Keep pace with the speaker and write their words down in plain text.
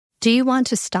Do you want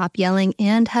to stop yelling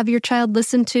and have your child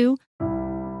listen to?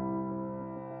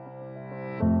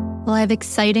 Well, I have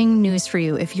exciting news for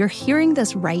you. If you're hearing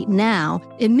this right now,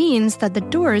 it means that the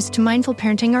doors to mindful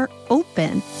parenting are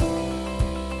open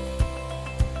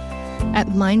at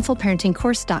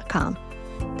mindfulparentingcourse.com.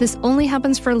 This only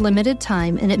happens for a limited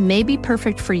time, and it may be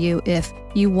perfect for you if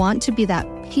you want to be that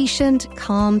patient,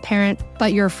 calm parent,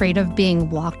 but you're afraid of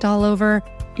being walked all over.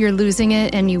 You're losing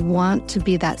it, and you want to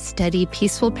be that steady,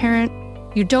 peaceful parent.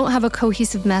 You don't have a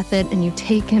cohesive method, and you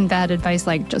take in bad advice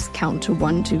like just count to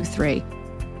 1, 2, 3.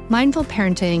 Mindful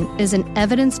parenting is an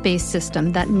evidence-based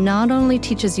system that not only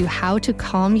teaches you how to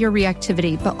calm your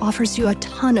reactivity, but offers you a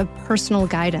ton of personal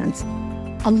guidance.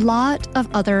 A lot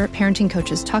of other parenting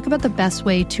coaches talk about the best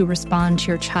way to respond to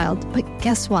your child, but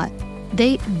guess what?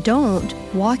 They don't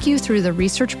walk you through the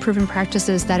research-proven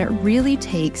practices that it really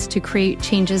takes to create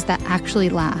changes that actually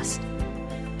last.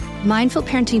 Mindful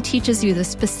parenting teaches you the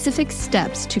specific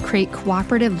steps to create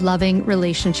cooperative, loving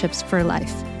relationships for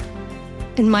life.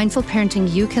 In mindful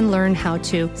parenting, you can learn how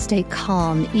to stay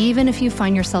calm, even if you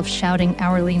find yourself shouting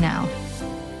hourly now.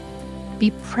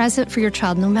 Be present for your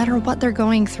child no matter what they're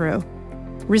going through.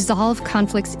 Resolve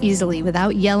conflicts easily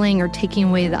without yelling or taking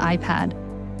away the iPad.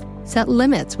 Set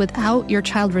limits without your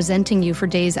child resenting you for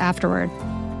days afterward.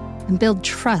 And build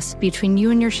trust between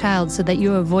you and your child so that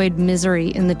you avoid misery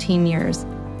in the teen years.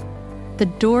 The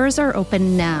doors are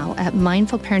open now at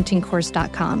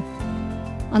mindfulparentingcourse.com.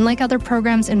 Unlike other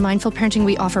programs in mindful parenting,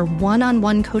 we offer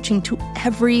one-on-one coaching to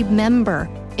every member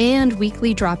and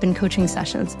weekly drop-in coaching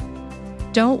sessions.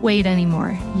 Don't wait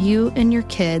anymore. You and your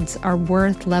kids are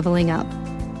worth leveling up.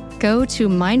 Go to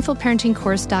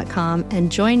mindfulparentingcourse.com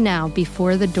and join now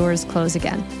before the doors close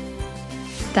again.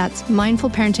 That's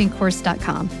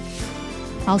mindfulparentingcourse.com.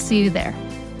 I'll see you there.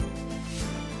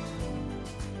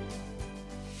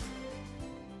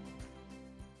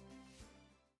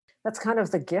 That's kind of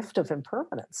the gift of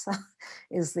impermanence,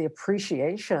 is the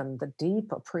appreciation, the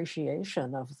deep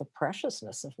appreciation of the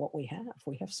preciousness of what we have.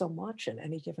 We have so much in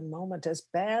any given moment. As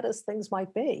bad as things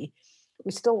might be,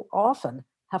 we still often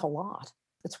have a lot.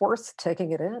 It's worth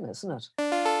taking it in, isn't it?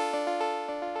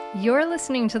 You're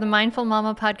listening to the Mindful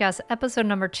Mama Podcast, episode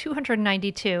number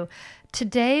 292.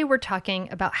 Today, we're talking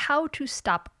about how to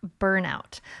stop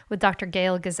burnout with Dr.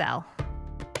 Gail Gazelle.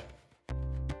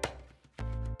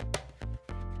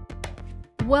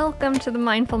 Welcome to the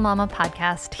Mindful Mama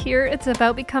Podcast. Here, it's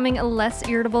about becoming a less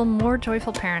irritable, more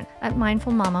joyful parent. At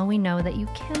Mindful Mama, we know that you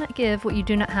cannot give what you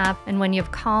do not have, and when you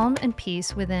have calm and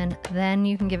peace within, then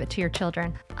you can give it to your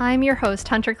children. I'm your host,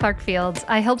 Hunter Clark Fields.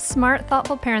 I help smart,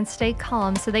 thoughtful parents stay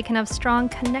calm so they can have strong,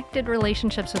 connected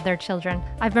relationships with their children.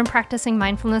 I've been practicing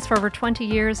mindfulness for over 20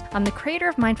 years. I'm the creator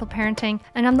of Mindful Parenting,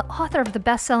 and I'm the author of the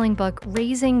best-selling book,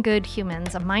 Raising Good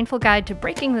Humans, a mindful guide to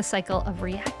breaking the cycle of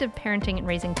reactive parenting and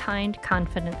raising kind,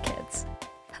 confident kids.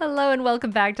 Hello and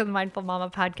welcome back to the Mindful Mama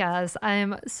Podcast.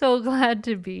 I'm so glad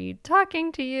to be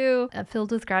talking to you.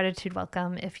 Filled with gratitude,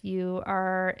 welcome. If you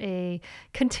are a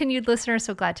continued listener,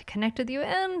 so glad to connect with you.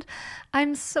 And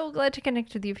I'm so glad to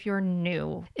connect with you if you're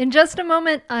new. In just a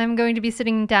moment, I'm going to be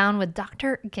sitting down with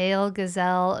Dr. Gail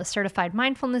Gazelle, a certified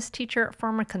mindfulness teacher,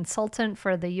 former consultant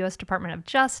for the U.S. Department of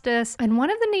Justice, and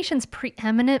one of the nation's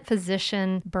preeminent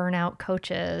physician burnout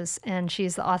coaches. And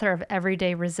she's the author of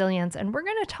Everyday Resilience. And we're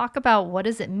going to talk about what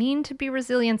does it mean to be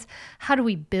resilient? How do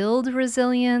we build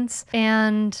resilience?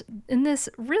 And in this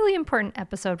really important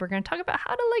episode, we're going to talk about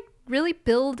how to really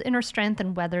build inner strength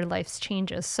and weather life's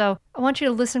changes. So I want you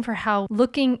to listen for how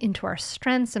looking into our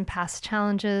strengths and past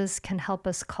challenges can help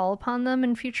us call upon them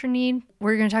in future need.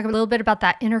 We're going to talk a little bit about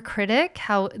that inner critic,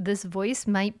 how this voice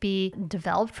might be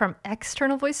developed from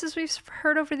external voices we've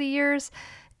heard over the years,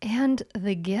 and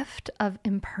the gift of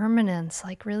impermanence,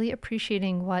 like really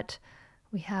appreciating what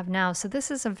we have now. So this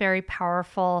is a very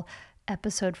powerful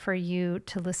episode for you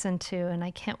to listen to, and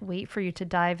I can't wait for you to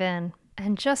dive in.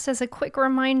 And just as a quick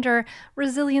reminder,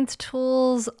 resilience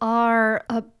tools are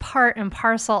a part and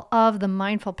parcel of the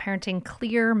Mindful Parenting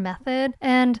CLEAR method.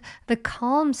 And the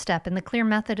CALM step in the CLEAR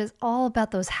method is all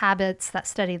about those habits that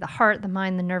steady the heart, the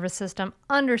mind, the nervous system,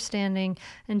 understanding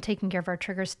and taking care of our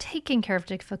triggers, taking care of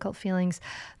difficult feelings,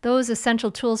 those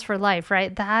essential tools for life,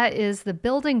 right? That is the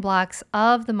building blocks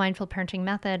of the Mindful Parenting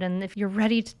method. And if you're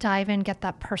ready to dive in, get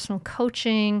that personal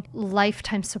coaching,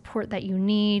 lifetime support that you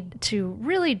need to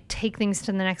really take things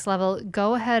to the next level,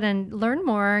 go ahead and learn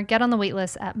more. Get on the wait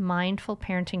list at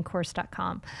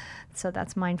mindfulparentingcourse.com. So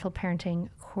that's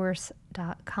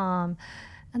mindfulparentingcourse.com.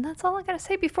 And that's all I got to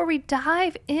say before we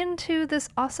dive into this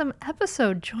awesome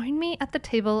episode. Join me at the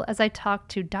table as I talk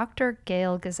to Dr.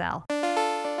 Gail Gazelle.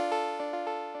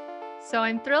 So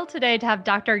I'm thrilled today to have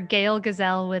Dr. Gail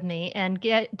Gazelle with me. And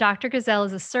Dr. Gazelle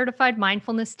is a certified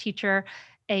mindfulness teacher,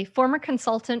 a former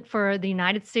consultant for the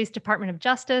United States Department of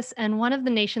Justice, and one of the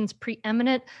nation's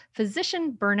preeminent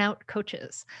physician burnout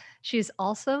coaches. She's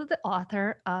also the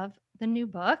author of the new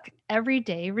book,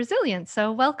 Everyday Resilience.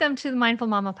 So welcome to the Mindful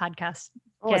Mama podcast,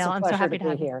 Oh, it's Gail. a I'm so pleasure to happy to be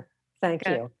have you. here. Thank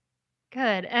Good. you.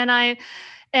 Good. And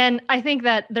I think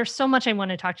that there's so much I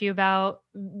want to talk to you about.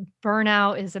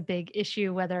 Burnout is a big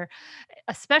issue, whether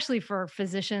especially for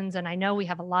physicians. And I know we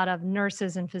have a lot of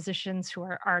nurses and physicians who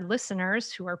are our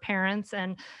listeners, who are parents,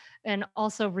 and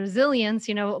also resilience.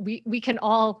 We can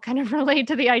all kind of relate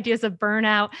to the ideas of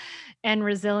burnout and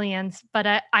resilience.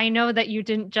 But I know that you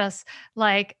didn't just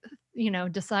like,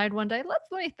 decide one day, let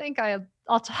me think I'll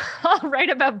write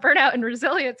about burnout and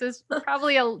resilience. Is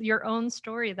probably your own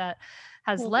story that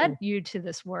has led Mhm. you to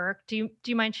this work. Do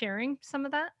you mind sharing some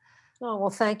of that? Oh, well,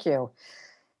 thank you.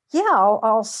 Yeah,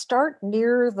 I'll start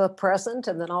near the present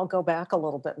and then I'll go back a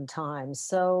little bit in time.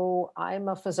 So, I'm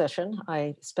a physician.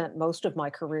 I spent most of my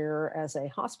career as a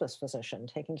hospice physician,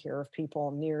 taking care of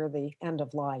people near the end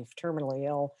of life, terminally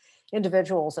ill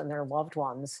individuals and their loved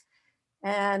ones.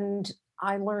 And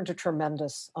I learned a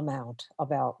tremendous amount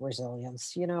about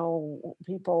resilience.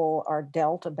 People are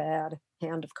dealt a bad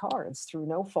hand of cards through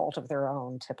no fault of their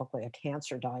own, typically a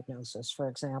cancer diagnosis, for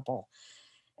example.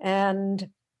 And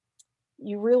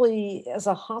you really, as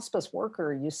a hospice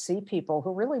worker, you see people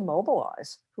who really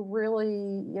mobilize, who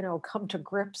really, come to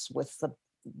grips with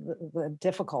the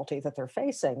difficulty that they're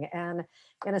facing and,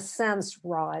 in a sense,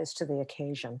 rise to the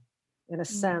occasion. In a Mm,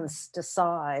 sense,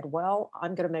 decide, well,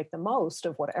 I'm going to make the most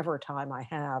of whatever time I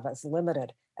have, as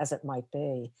limited as it might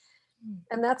be. mm,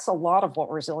 And that's a lot of what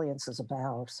resilience is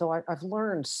about. So I've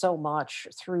learned so much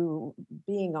through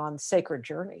being on sacred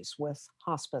journeys with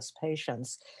hospice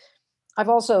patients. I've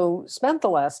also spent the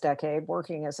last decade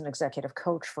working as an executive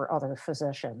coach for other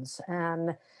physicians.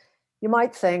 And you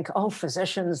might think, oh,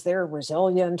 physicians, they're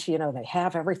resilient, they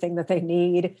have everything that they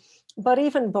need. But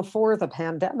even before the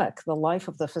pandemic, the life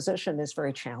of the physician is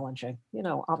very challenging.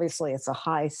 Obviously, it's a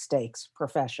high stakes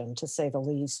profession, to say the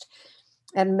least.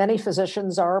 And many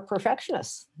physicians are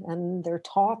perfectionists, and they're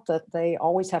taught that they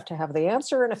always have to have the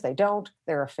answer. And if they don't,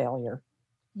 they're a failure.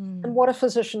 And mm. what do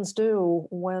physicians do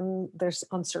when there's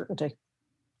uncertainty?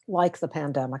 Like the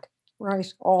pandemic,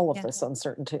 right? All of Yeah. this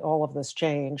uncertainty, all of this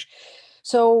change.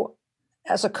 So,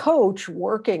 as a coach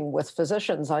working with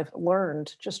physicians, I've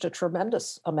learned just a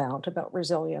tremendous amount about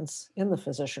resilience in the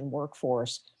physician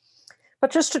workforce. But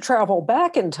just to travel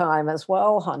back in time as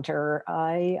well, Hunter,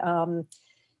 I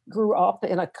grew up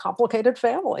in a complicated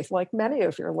family, like many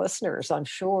of your listeners, I'm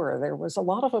sure. There was a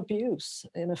lot of abuse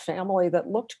in a family that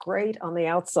looked great on the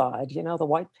outside, the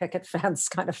white picket fence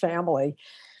kind of family.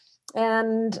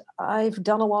 And I've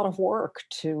done a lot of work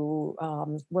to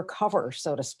recover,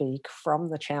 so to speak, from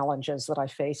the challenges that I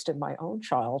faced in my own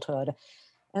childhood.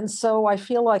 And so I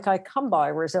feel like I come by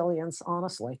resilience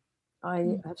honestly. I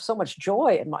Mm. have so much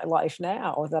joy in my life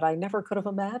now that I never could have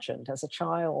imagined as a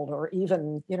child or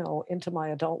even, into my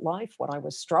adult life when I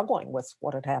was struggling with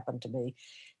what had happened to me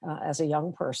as a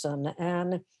young person.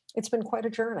 And it's been quite a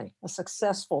journey, a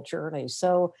successful journey.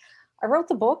 So I wrote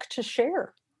the book to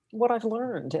share what I've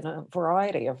learned in a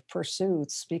variety of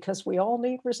pursuits because we all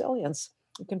need resilience.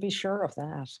 You can be sure of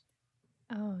that.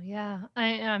 Oh yeah.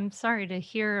 I'm sorry to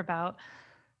hear about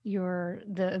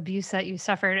the abuse that you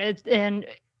suffered.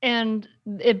 And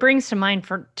it brings to mind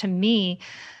to me,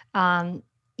 um,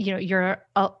 you're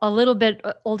a little bit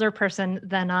older person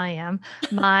than I am.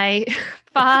 My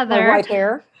My father. white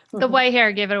hair. The white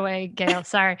hair gave it away, Gail.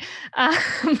 Sorry.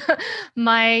 Um,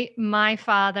 my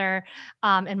father,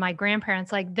 and my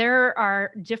grandparents, like there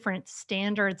are different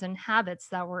standards and habits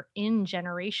that were in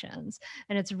generations,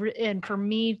 and and for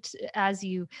me, as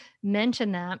you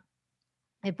mentioned that,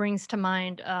 it brings to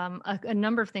mind a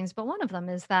number of things, but one of them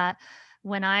is that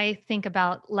when I think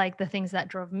about like the things that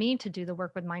drove me to do the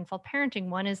work with mindful parenting,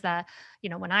 one is that,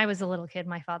 when I was a little kid,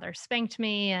 my father spanked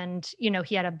me and,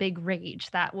 he had a big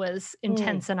rage that was Mm,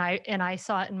 intense and I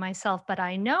saw it in myself, but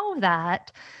I know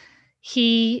that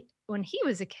when he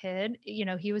was a kid,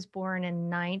 he was born in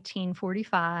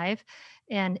 1945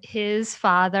 and his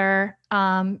father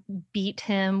beat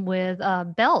him with a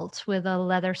belt with a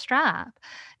leather strap.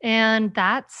 And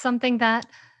that's something that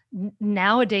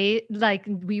nowadays, like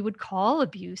we would call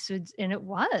abuse, and it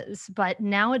was, but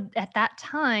now at that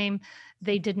time,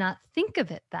 they did not think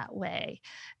of it that way.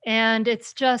 And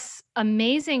it's just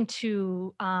amazing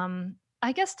to,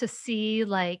 I guess, to see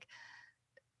like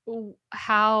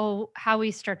how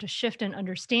we start to shift and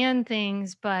understand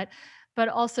things, but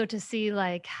also to see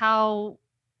like how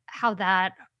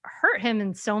that hurt him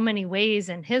in so many ways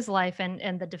in his life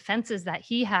and the defenses that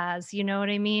he has, you know what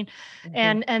I mean?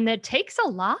 Mhm. And it takes a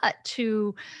lot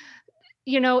to,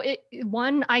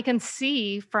 one, I can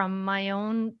see from my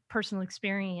own personal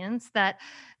experience that,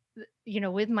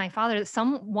 with my father,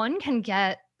 someone can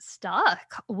get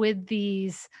stuck with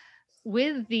these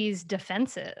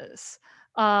defenses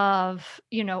of,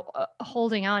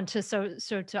 holding on to,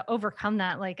 so to overcome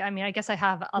that, like, I mean, I guess I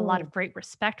have a lot Mm, of great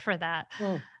respect for that.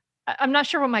 mm. I'm not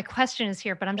sure what my question is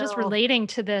here, but I'm just No. relating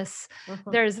to this.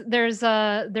 Mhm.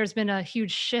 There's been a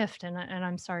huge shift, and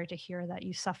I'm sorry to hear that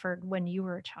you suffered when you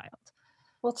were a child.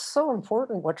 Well, it's so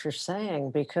important what you're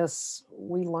saying because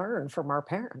we learn from our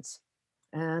parents.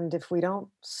 And if we don't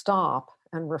stop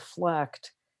and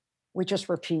reflect, we just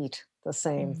repeat the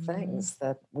same Mhm, things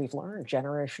that we've learned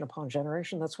generation upon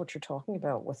generation. That's what you're talking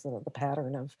about with the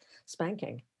pattern of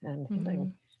spanking and hitting.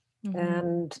 mhm, mhm,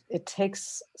 And it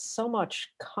takes so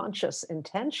much conscious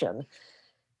intention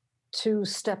to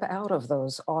step out of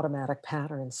those automatic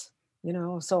patterns,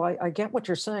 So I get what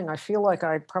you're saying. I feel like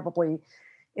I probably,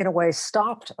 in a way,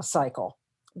 stopped a cycle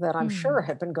that I'm sure mm.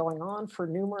 had been going on for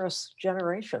numerous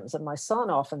generations. And my son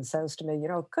often says to me,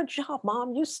 good job,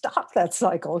 mom, you stopped that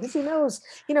cycle because he knows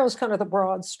kind of the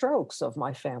broad strokes of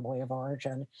my family of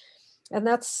origin. And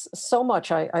that's so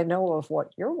much I know of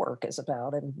what your work is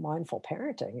about in mindful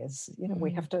parenting is, Mhm.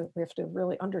 we have to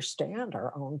really understand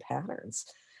our own patterns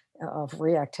of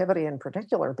reactivity in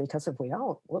particular, because if we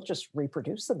don't, we'll just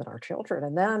reproduce them in our children.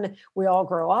 And then we all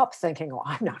grow up thinking, oh,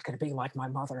 I'm not going to be like my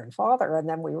mother and father. And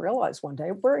then we realize one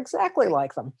day we're exactly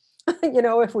like them,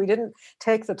 if we didn't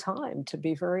take the time to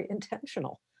be very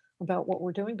intentional about what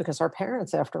we're doing, because our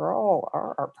parents, after all,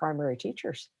 are our primary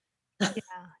teachers.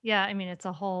 Yeah, yeah, I mean, it's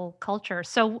a whole culture.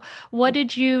 So, what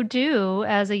did you do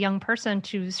as a young person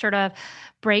to sort of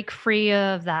break free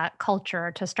of that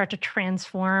culture, to start to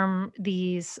transform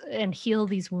these and heal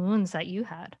these wounds that you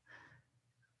had?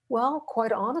 Well,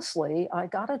 quite honestly, I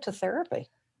got into therapy,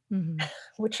 Mhm.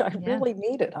 which I Yeah. really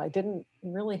needed. I didn't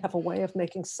really have a way of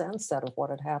making sense out of what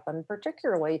had happened,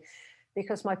 particularly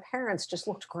because my parents just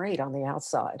looked great on the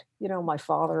outside. My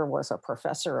father was a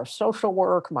professor of social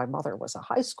work, my mother was a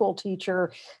high school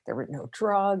teacher. There were no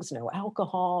drugs, no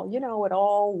alcohol. It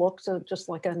all looked just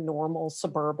like a normal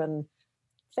suburban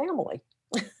family.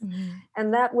 Mhm.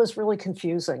 And that was really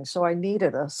confusing. So I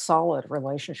needed a solid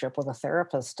relationship with a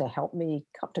therapist to help me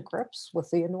come to grips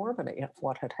with the enormity of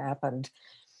what had happened.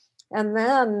 And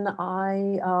then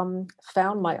I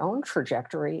found my own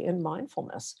trajectory in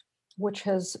mindfulness, which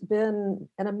has been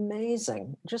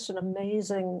just an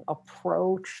amazing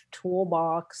approach,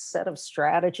 toolbox, set of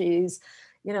strategies,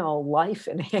 life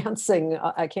enhancing.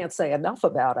 I can't say enough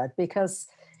about it because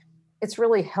it's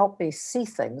really helped me see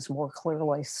things more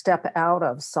clearly, step out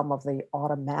of some of the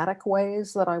automatic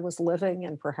ways that I was living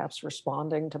and perhaps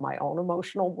responding to my own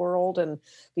emotional world and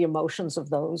the emotions of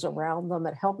those around them.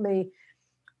 It helped me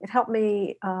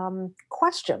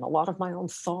question a lot of my own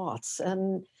thoughts.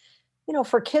 And,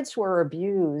 for kids who are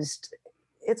abused,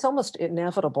 it's almost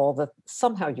inevitable that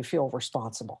somehow you feel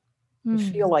responsible. You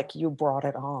feel Mm. like you brought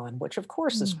it on, which of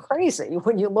course is Mm. crazy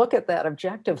when you look at that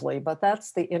objectively, but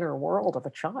that's the inner world of a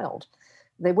child.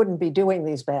 They wouldn't be doing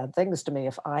these bad things to me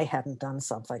if I hadn't done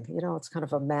something. It's kind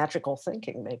of a magical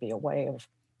thinking, maybe a way of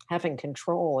having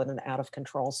control in an out of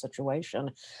control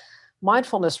situation.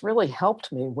 Mindfulness really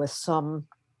helped me with some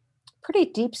pretty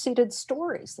deep seated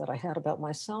stories that I had about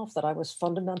myself that I was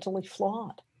fundamentally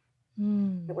flawed.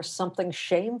 There Mm. was something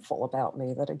shameful about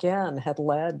me that, again, had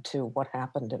led to what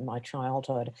happened in my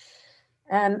childhood.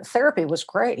 And therapy was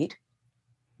great.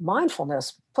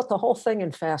 Mindfulness put the whole thing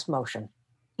in fast motion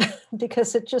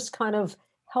because it just kind of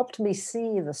helped me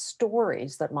see the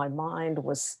stories that my mind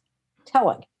was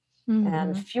telling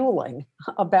and Mhm. fueling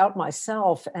about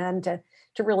myself, and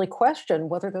to really question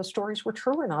whether those stories were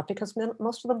true or not, because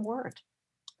most of them weren't.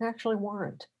 They actually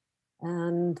weren't.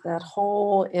 And that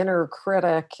whole inner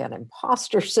critic and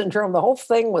imposter syndrome, the whole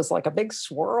thing was like a big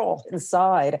swirl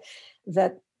inside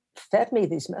that fed me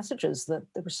these messages that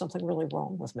there was something really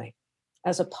wrong with me.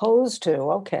 As opposed to,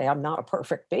 okay, I'm not a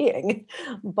perfect being,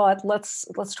 but let's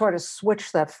try to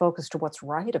switch that focus to what's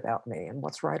right about me and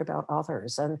what's right about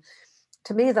others. And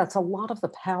to me, that's a lot of the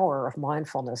power of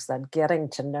mindfulness, that getting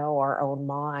to know our own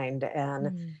mind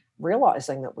and Mm.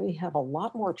 realizing that we have a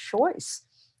lot more choice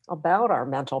about our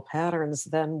mental patterns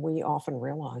than we often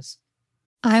realize.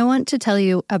 I want to tell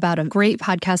you about a great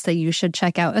podcast that you should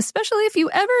check out, especially if you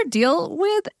ever deal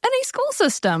with any school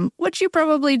system, which you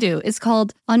probably do. It's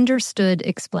called Understood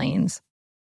Explains.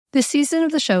 This season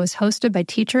of the show is hosted by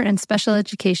teacher and special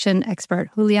education expert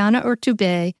Juliana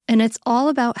Urtubey, and it's all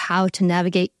about how to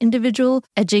navigate individual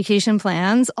education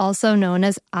plans, also known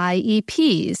as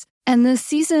IEPs. And this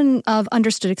season of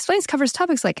Understood Explains covers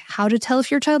topics like how to tell if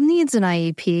your child needs an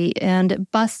IEP and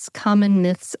busts common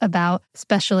myths about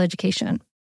special education.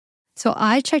 So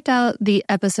I checked out the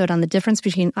episode on the difference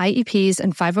between IEPs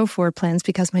and 504 plans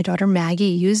because my daughter Maggie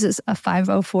uses a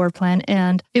 504 plan,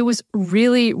 and it was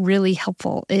really, really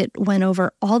helpful. It went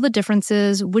over all the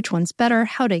differences, which one's better,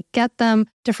 how to get them,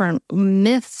 different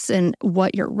myths and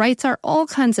what your rights are, all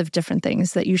kinds of different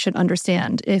things that you should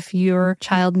understand if your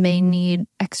child may need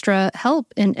extra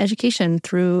help in education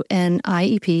through an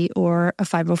IEP or a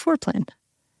 504 plan.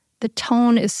 The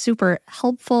tone is super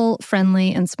helpful,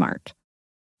 friendly, and smart.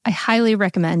 I highly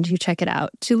recommend you check it out.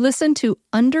 To listen to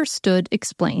Understood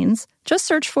Explains, just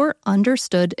search for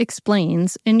Understood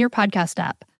Explains in your podcast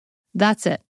app. That's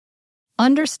it.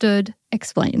 Understood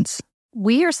Explains.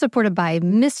 We are supported by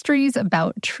Mysteries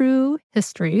About True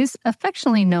Histories,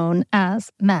 affectionately known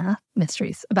as Math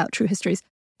Mysteries About True Histories.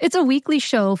 It's a weekly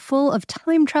show full of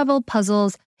time travel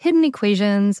puzzles, hidden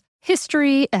equations,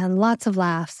 history, and lots of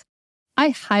laughs. I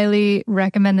highly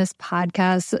recommend this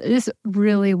podcast. It's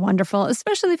really wonderful,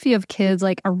 especially if you have kids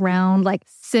like around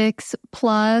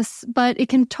 6+, but it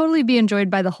can totally be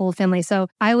enjoyed by the whole family. So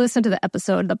I listened to the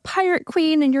episode, The Pirate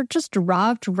Queen, and you're just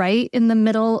dropped right in the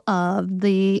middle of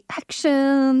the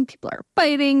action. People are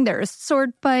fighting, there's a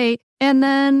sword fight. And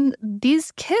then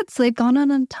these kids, they've gone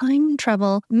on a time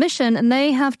travel mission and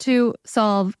they have to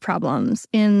solve problems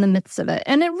in the midst of it.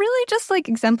 And it really just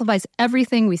exemplifies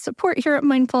everything we support here at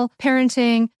Mindful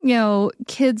Parenting.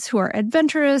 Kids who are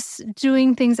adventurous,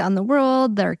 doing things out in the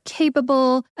world, they're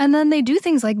capable. And then they do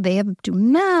things like they have to do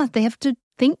math, they have to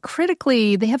think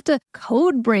critically, they have to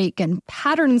code break and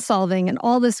pattern solving and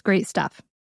all this great stuff.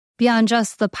 Beyond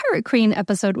just the Pirate Queen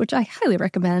episode, which I highly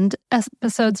recommend,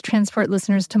 episodes transport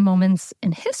listeners to moments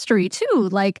in history, too,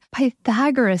 like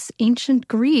Pythagoras, ancient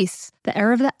Greece, the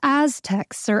era of the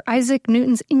Aztecs, Sir Isaac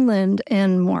Newton's England,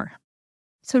 and more.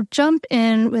 So jump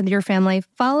in with your family,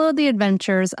 follow the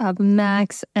adventures of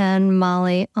Max and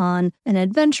Molly on an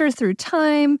adventure through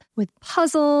time with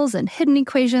puzzles and hidden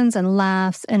equations and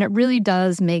laughs, and it really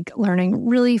does make learning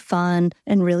really fun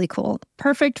and really cool.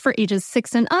 Perfect for ages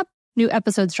 6 and up. New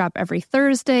episodes drop every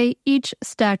Thursday, each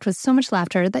stacked with so much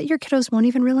laughter that your kiddos won't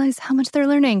even realize how much they're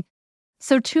learning.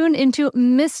 So tune into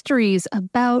Mysteries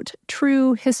About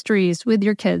True Histories with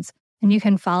your kids, and you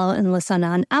can follow and listen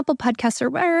on Apple Podcasts or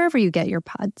wherever you get your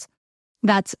pods.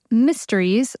 That's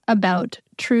Mysteries About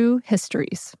True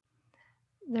Histories.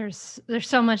 There's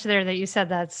so much there that you said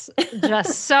that's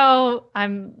just so,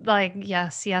 I'm like,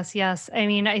 yes. I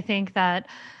mean, I think that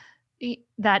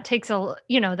takes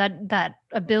that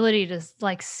ability to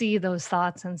see those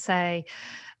thoughts and say,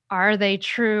 are they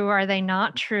true? Are they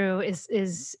not true?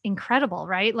 Is incredible,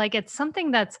 right? It's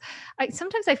something that's,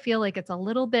 sometimes I feel like it's a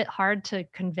little bit hard to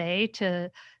convey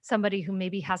to somebody who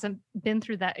maybe hasn't been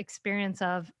through that experience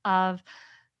of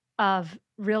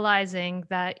realizing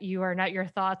that you are not your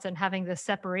thoughts and having this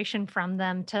separation from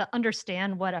them, to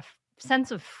understand what a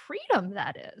sense of freedom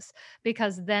that is,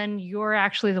 because then you're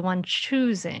actually the one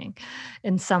choosing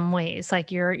in some ways.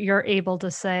 You're able to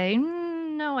say,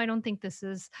 no, I don't think this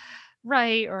is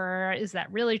right, or is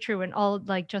that really true? And all,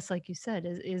 just like you said,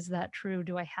 is that true?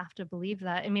 Do I have to believe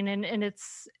that? I mean, and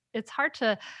it's hard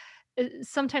to, it's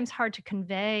sometimes hard to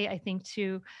convey, I think,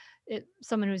 to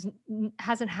someone who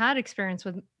hasn't had experience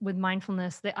with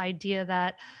mindfulness, the idea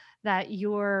that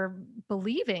you're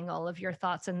believing all of your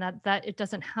thoughts and that it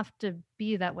doesn't have to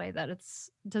be that way,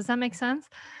 does that make sense?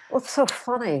 Well, it's so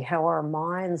funny how our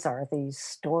minds are these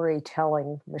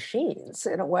storytelling machines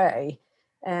in a way,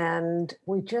 and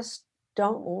we just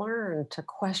don't learn to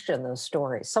question those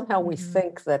stories. Somehow we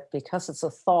think that because it's a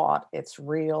thought, it's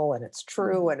real and it's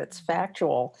true and it's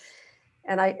factual.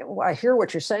 And I hear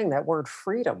what you're saying, that word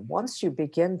freedom. Once you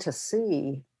begin to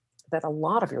see that a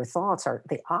lot of your thoughts are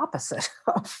the opposite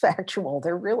of factual,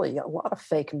 they're really a lot of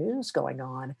fake news going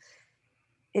on.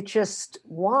 It just,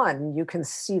 you can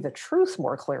see the truth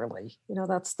more clearly.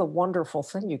 That's the wonderful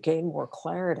thing. You gain more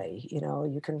clarity.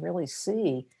 You can really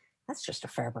see that's just a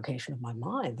fabrication of my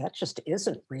mind. That just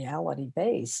isn't reality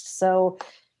based. So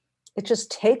it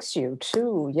just takes you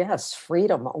to, yes,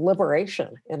 freedom,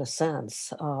 liberation in a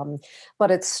sense.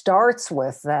 But it starts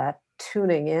with that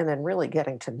tuning in and really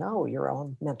getting to know your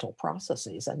own mental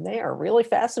processes. And they are really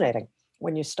fascinating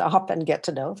when you stop and get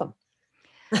to know them.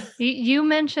 You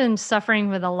mentioned suffering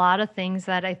with a lot of things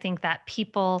that I think that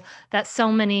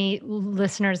so many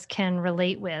listeners can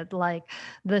relate with, like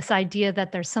this idea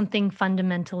that there's something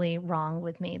fundamentally wrong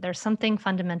with me. There's something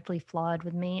fundamentally flawed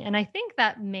with me. And I think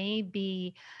that may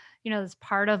be, it's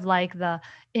part of like the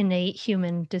innate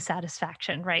human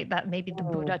dissatisfaction, right? That maybe the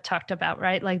Mm, Buddha talked about,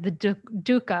 right? Like the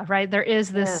dukkha, right? There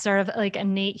is this yeah. sort of like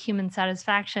innate human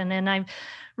satisfaction. And I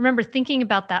remember thinking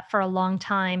about that for a long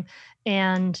time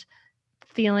and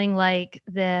feeling like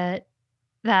that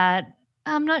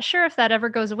I'm not sure if that ever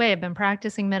goes away. I've been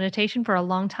practicing meditation for a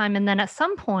long time, and then at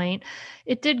some point,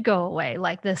 it did go away,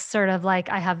 like, this sort of, like,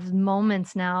 I have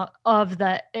moments now of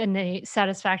the innate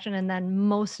satisfaction, and then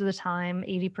most of the time,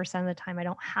 80% of the time, I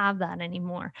don't have that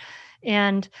anymore,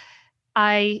 and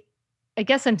I I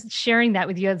guess I'm sharing that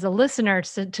with you as a listener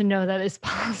to know that it's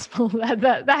possible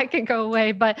that can go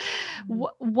away. But Mm.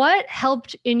 what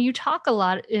helped? And you talk a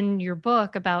lot in your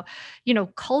book about,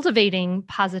 cultivating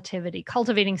positivity,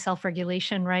 cultivating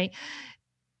self-regulation, right?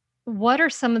 What are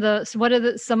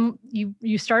the some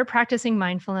you started practicing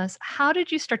mindfulness. How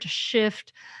did you start to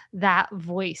shift that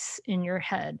voice in your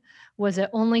head? Was it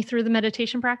only through the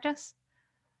meditation practice?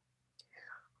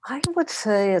 I would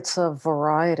say it's a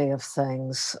variety of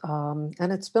things, and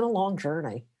it's been a long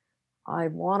journey. I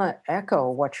want to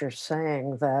echo what you're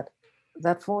saying that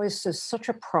that voice is such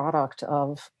a product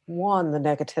of one, the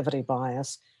negativity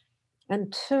bias,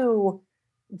 and two,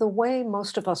 the way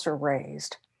most of us are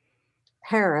raised.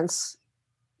 Parents,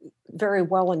 very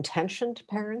well intentioned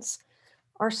parents,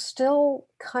 are still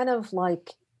kind of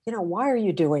like, why are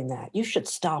you doing that? You should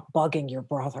stop bugging your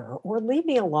brother or leave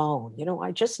me alone.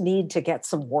 I just need to get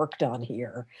some work done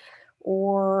here.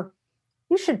 Or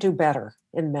you should do better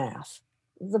in math.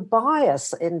 The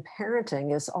bias in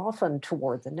parenting is often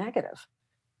toward the negative.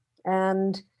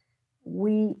 And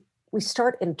we we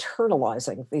start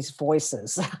internalizing these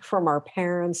voices from our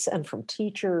parents and from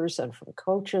teachers and from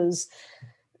coaches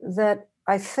that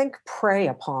I think prey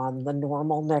upon the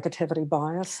normal negativity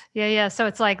bias. Yeah, yeah. So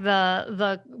it's like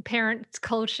the parents,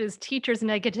 coaches, teachers'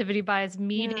 negativity bias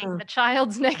meeting Yeah, the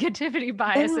child's negativity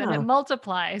bias, and it yeah,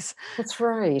 multiplies. that's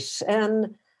right.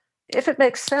 And if it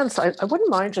makes sense, I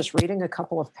wouldn't mind just reading a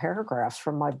couple of paragraphs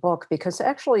from my book because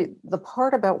actually the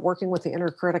part about working with the inner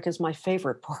critic is my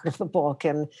favorite part of the book.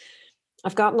 And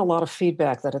I've gotten a lot of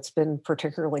feedback that it's been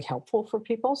particularly helpful for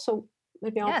people. So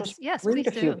maybe I'll Yes, just yes, read please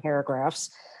a few do.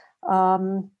 paragraphs.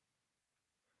 Um,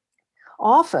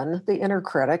 Often, the inner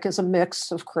critic is a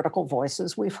mix of critical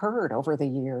voices we've heard over the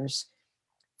years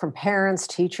from parents,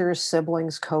 teachers,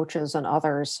 siblings, coaches, and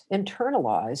others,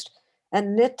 internalized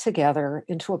and knit together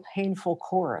into a painful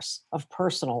chorus of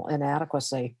personal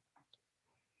inadequacy.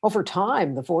 Over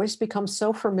time, the voice becomes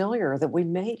so familiar that we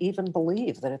may even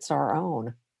believe that it's our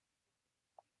own.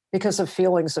 Because of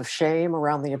feelings of shame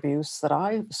around the abuse that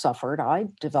I suffered, I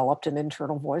developed an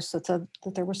internal voice that said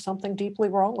that there was something deeply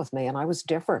wrong with me and I was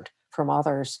different from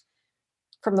others.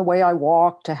 From the way I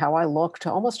walked to how I looked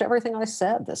to almost everything I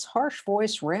said, this harsh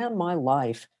voice ran my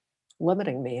life,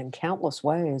 limiting me in countless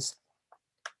ways.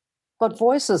 But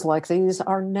voices like these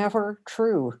are never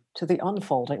true to the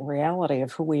unfolding reality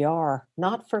of who we are,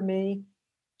 not for me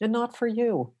and not for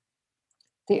you.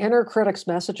 The inner critic's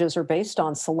messages are based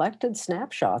on selected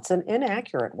snapshots and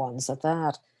inaccurate ones at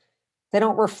that. They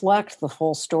don't reflect the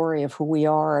full story of who we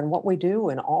are and what we do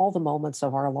in all the moments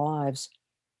of our lives.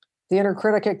 The inner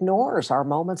critic ignores our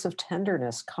moments of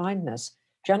tenderness, kindness,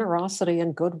 generosity,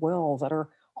 and goodwill that are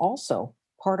also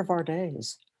part of our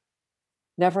days.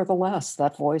 Nevertheless,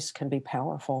 that voice can be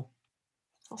powerful.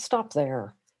 I'll stop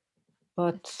there.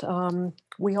 But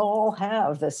we all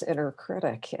have this inner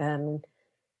critic, and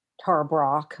Tara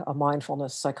Brach, a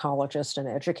mindfulness psychologist and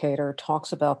educator,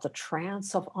 talks about the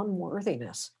trance of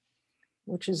unworthiness,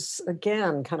 which is,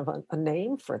 again, kind of a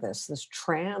name for this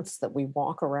trance that we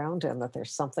walk around in, that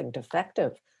there's something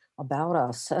defective about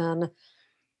us. And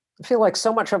I feel like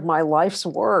so much of my life's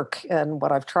work and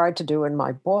what I've tried to do in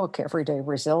my book, Everyday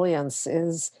Resilience,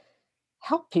 is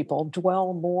help people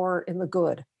dwell more in the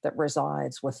good that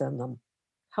resides within them,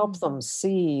 help Mhm. them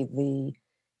see the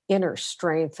inner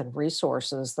strength and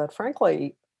resources that,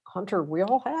 frankly, Hunter, we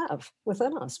all have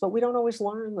within us, but we don't always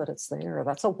learn that it's there.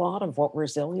 That's a lot of what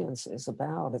resilience is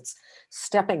about. It's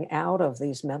stepping out of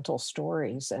these mental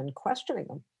stories and questioning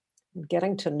them, and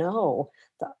getting to know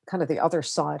the kind of the other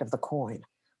side of the coin,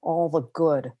 all the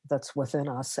good that's within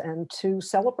us, and to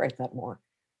celebrate that more.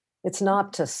 It's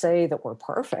not to say that we're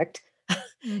perfect.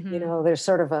 Mhm. There's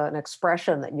sort of an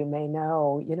expression that you may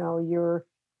know, you're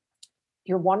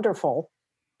wonderful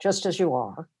just as you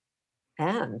are,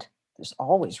 and there's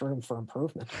always room for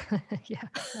improvement. Yeah,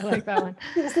 I like that one.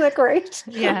 Isn't that great?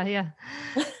 Yeah, yeah.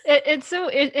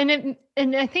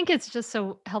 And I think it's just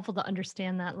so helpful to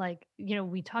understand that, like,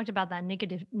 we talked about that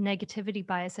negativity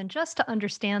bias, and just to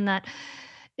understand that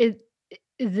it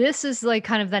this is like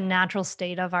kind of the natural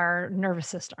state of our nervous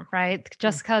system, right? Mm.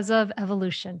 Just because of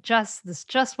evolution, just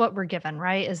what we're given,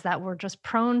 right? Is that we're just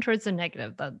prone towards the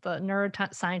negative. The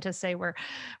neuroscientists say we're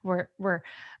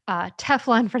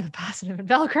Teflon for the positive and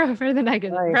Velcro for the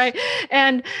negative, Right.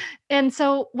 right? And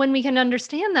so when we can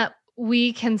understand that,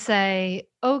 we can say,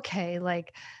 okay,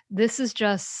 like this is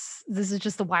just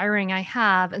the wiring I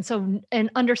have. And so and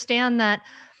understand that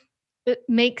it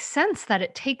makes sense that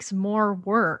it takes more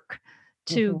work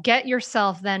to Hmm. get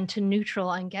yourself then to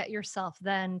neutral and get yourself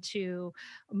then to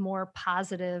a more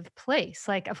positive place.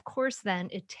 Like, of course, then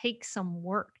it takes some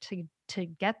work to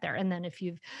get there. And then if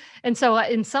you've and so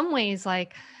in some ways,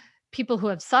 like, people who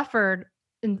have suffered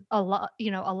in a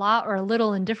lot or a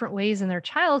little in different ways in their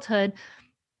childhood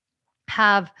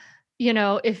have,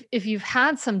 if you've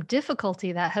had some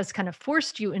difficulty that has kind of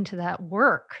forced you into that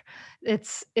work,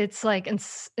 it's like in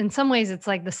some ways it's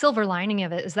like the silver lining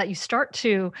of it is that you start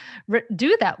to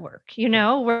do that work,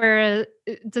 where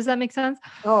does that make sense?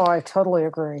 Oh, I totally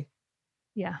agree.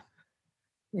 Yeah.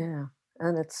 Yeah.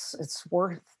 And it's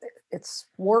work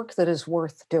that is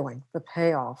worth doing. The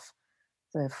payoff,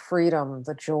 the freedom,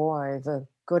 the joy, the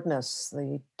goodness,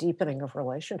 the deepening of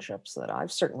relationships that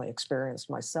I've certainly experienced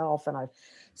myself. And I've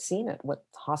seen it with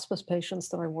hospice patients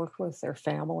that I work with, their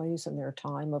families and their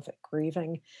time of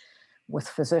grieving, with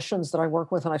physicians that I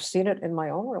work with. And I've seen it in my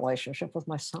own relationship with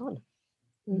my son.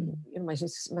 Mm.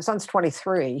 My son's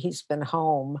 23. He's been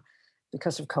home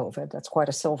because of COVID. That's quite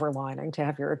a silver lining to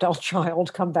have your adult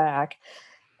child come back.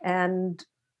 And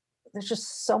there's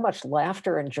just so much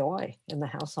laughter and joy in the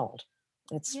household.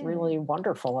 It's Yeah. really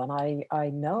wonderful. And I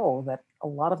know that a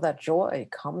lot of that joy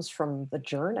comes from the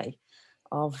journey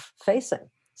of facing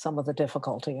some of the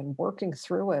difficulty and working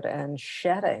through it and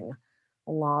shedding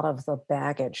a lot of the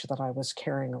baggage that I was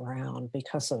carrying around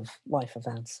because of life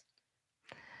events.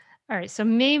 All right, so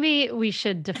maybe we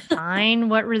should define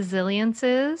what resilience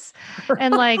is,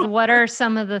 and like what are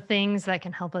some of the things that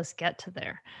can help us get to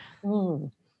there.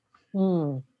 Mm,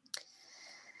 mm.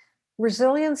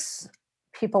 Resilience,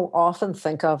 people often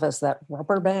think of as that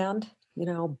rubber band,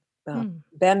 Mm.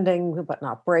 bending but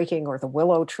not breaking, or the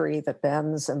willow tree that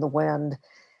bends in the wind.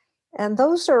 And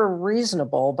those are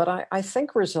reasonable, but I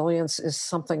think resilience is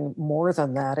something more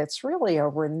than that. It's really a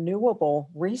renewable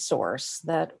resource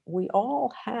that we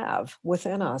all have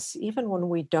within us, even when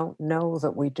we don't know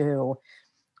that we do,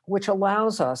 which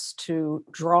allows us to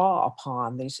draw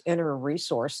upon these inner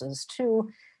resources to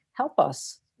help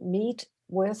us meet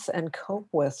with and cope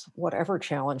with whatever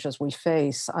challenges we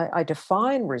face. I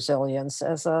define resilience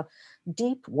as a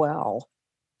deep well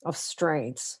of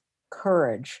strengths,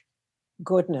 courage,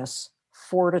 goodness,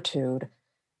 fortitude,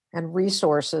 and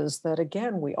resources that,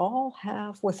 again, we all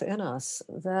have within us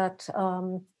that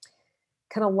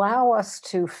can allow us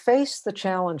to face the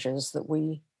challenges that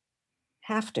we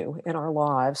have to in our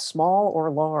lives, small or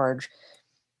large,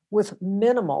 with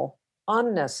minimal,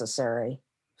 unnecessary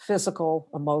physical,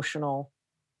 emotional,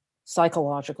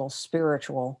 psychological,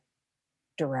 spiritual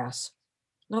duress.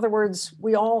 In other words,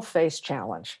 we all face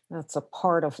challenge. That's a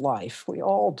part of life. We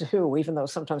all do, even though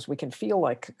sometimes we can feel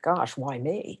like, gosh, why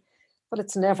me? But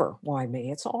it's never why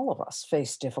me. It's all of us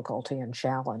face difficulty and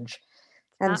challenge.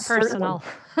 And Not certainly personal.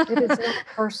 it is not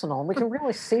personal. And we can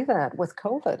really see that with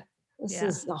COVID. This Yeah.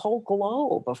 is the whole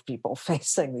globe of people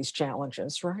facing these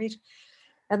challenges, right?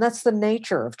 And that's the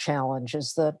nature of challenge,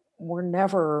 is that we're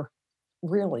never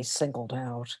really singled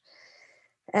out.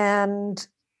 And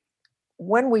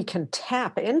when we can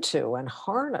tap into and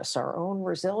harness our own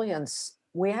resilience,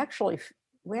 we actually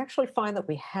find that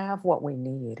we have what we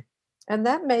need. And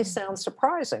that may Mm. sound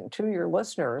surprising to your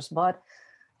listeners, but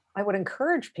I would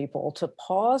encourage people to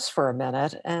pause for a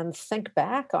minute and think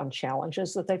back on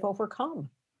challenges that they've overcome,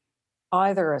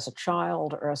 either as a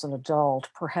child or as an adult,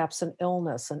 perhaps an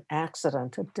illness, an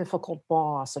accident, a difficult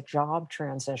boss, a job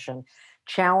transition,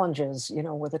 challenges,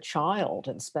 with a child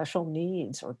and special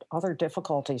needs or other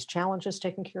difficulties, challenges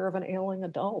taking care of an ailing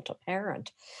adult, a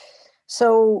parent.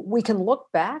 So we can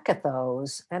look back at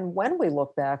those. And when we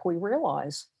look back, we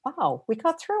realize, wow, we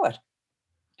got through it.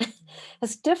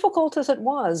 As difficult as it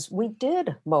was, we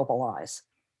did mobilize.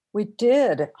 We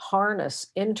did harness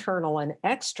internal and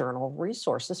external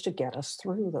resources to get us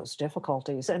through those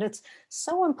difficulties. And it's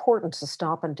so important to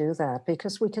stop and do that,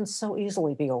 because we can so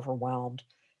easily be overwhelmed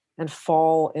and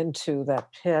fall into that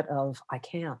pit of, I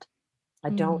can't, I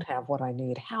Mm. don't have what I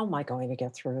need. How am I going to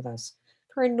get through this?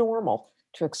 Very normal.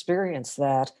 to experience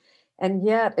that. And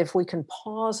yet, if we can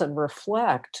pause and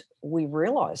reflect, we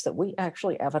realize that we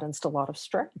actually evidenced a lot of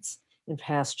strengths in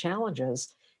past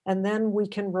challenges. And then we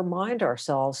can remind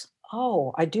ourselves,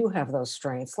 oh, I do have those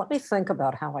strengths. Let me think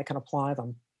about how I can apply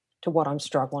them to what I'm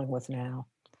struggling with now.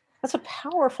 That's a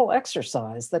powerful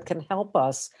exercise that can help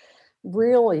us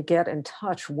really get in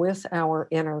touch with our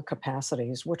inner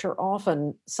capacities, which are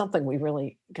often something we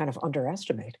really kind of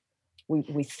underestimate.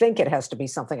 We think it has to be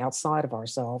something outside of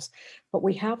ourselves, but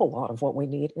we have a lot of what we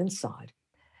need inside.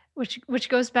 Which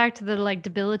goes back to the, like,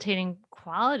 debilitating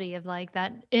quality of, like,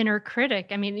 that inner critic.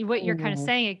 I mean, what you're kinda Mhm.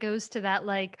 saying, it goes to that,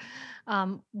 like,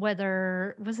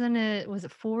 whether was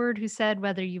it Ford who said,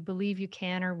 "Whether you believe you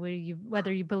can or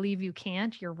whether you believe you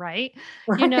can't, you're right,"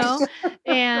 you Right. know?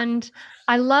 And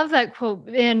I love that quote,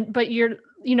 but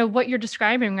what you're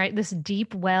describing, right? This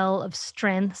deep well of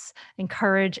strengths and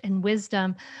courage and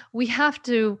wisdom, we have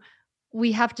to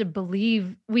we have to,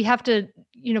 believe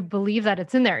that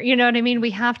it's in there. You know what I mean?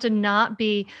 We have to not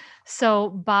be so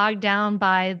bogged down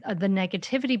by the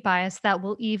negativity bias that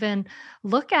will even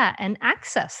look at and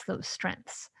access those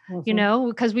strengths, Mhm,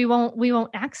 because we won't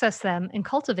access them and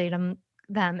cultivate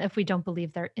them if we don't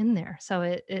believe they're in there. So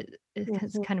it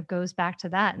mhm. kind of goes back to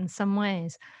that in some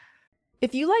ways.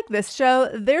 If you like this show,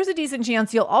 there's a decent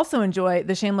chance you'll also enjoy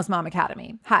the Shameless Mom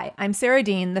Academy. Hi, I'm Sarah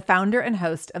Dean, the founder and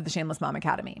host of the Shameless Mom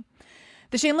Academy.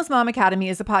 The Shameless Mom Academy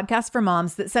is a podcast for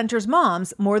moms that centers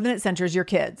moms more than it centers your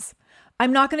kids.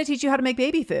 I'm not going to teach you how to make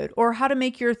baby food or how to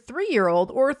make your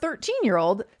 3-year-old or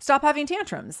 13-year-old stop having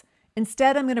tantrums.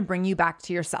 Instead, I'm going to bring you back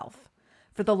to yourself.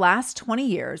 For the last 20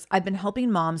 years, I've been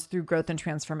helping moms through growth and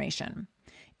transformation.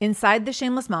 Inside the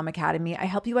Shameless Mom Academy, I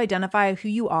help you identify who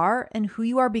you are and who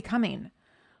you are becoming.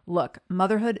 Look,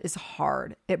 motherhood is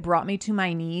hard. It brought me to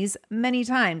my knees many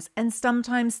times and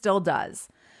sometimes still does.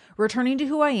 Returning to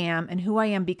who I am and who I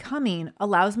am becoming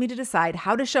allows me to decide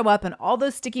how to show up in all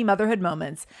those sticky motherhood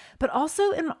moments, but also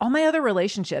in all my other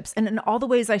relationships and in all the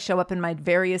ways I show up in my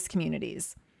various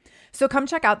communities. So come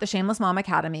check out the Shameless Mom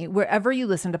Academy wherever you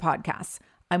listen to podcasts.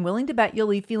 I'm willing to bet you'll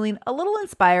leave feeling a little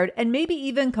inspired and maybe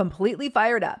even completely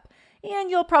fired up.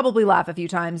 And you'll probably laugh a few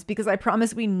times because I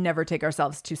promise we never take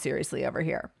ourselves too seriously over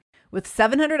here. With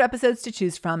 700 episodes to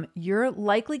choose from, you're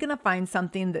likely going to find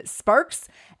something that sparks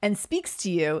and speaks to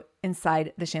you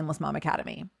inside the Shameless Mom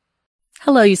Academy.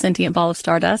 Hello, you sentient ball of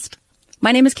stardust.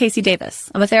 My name is Casey Davis.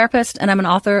 I'm a therapist and I'm an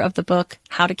author of the book,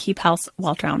 How to Keep House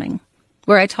While Drowning,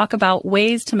 where I talk about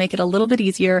ways to make it a little bit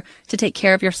easier to take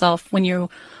care of yourself when you're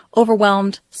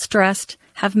overwhelmed, stressed,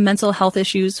 have mental health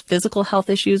issues, physical health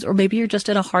issues, or maybe you're just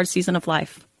in a hard season of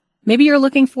life. Maybe you're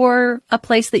looking for a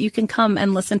place that you can come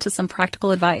and listen to some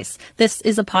practical advice. This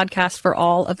is a podcast for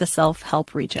all of the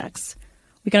self-help rejects.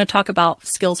 We're going to talk about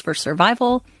skills for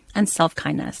survival and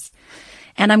self-kindness.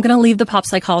 And I'm going to leave the pop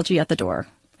psychology at the door.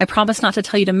 I promise not to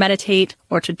tell you to meditate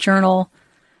or to journal.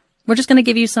 We're just going to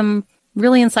give you some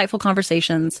really insightful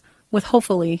conversations with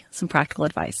hopefully some practical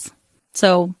advice.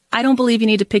 So I don't believe you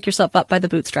need to pick yourself up by the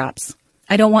bootstraps.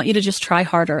 I don't want you to just try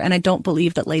harder, and I don't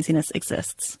believe that laziness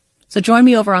exists. So join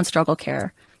me over on Struggle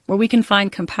Care, where we can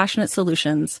find compassionate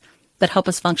solutions that help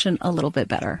us function a little bit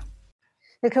better.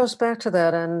 It goes back to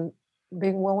that and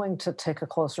being willing to take a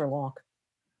closer look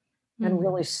and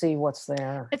really see what's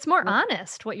there. It's more Yeah.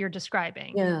 honest what you're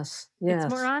describing. Yes, It's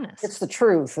more yes. honest. It's the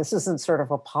truth. This isn't sort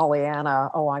of a Pollyanna,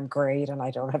 oh, I'm great and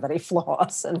I don't have any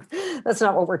flaws. And that's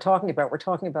not what we're talking about. We're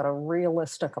talking about a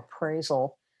realistic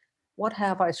appraisal. What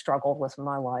have I struggled with in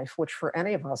my life? Which for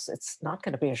any of us, it's not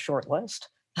going to be a short list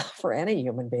for any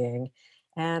human being.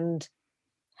 And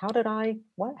how did I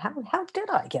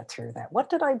get through that? What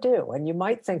did I do? And you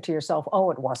might think to yourself,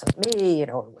 oh, it wasn't me, it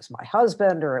was my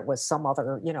husband, or it was some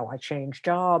other, I changed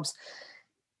jobs.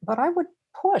 But I would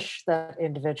push that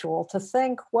individual to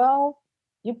think, well,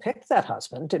 you picked that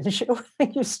husband, didn't you?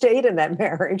 You stayed in that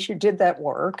marriage, you did that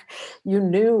work, you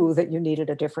knew that you needed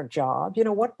a different job.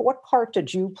 What part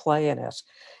did you play in it?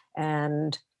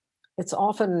 And it's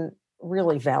often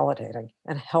really validating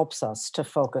and helps us to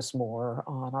focus more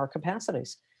on our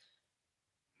capacities.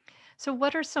 So,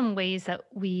 what are some ways that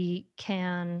we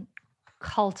can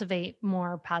cultivate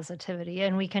more positivity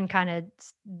and we can kind of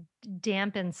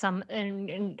dampen some?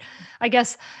 And I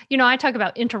guess, I talk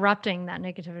about interrupting that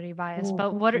negativity bias,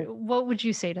 but Mhm. what would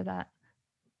you say to that?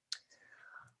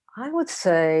 I would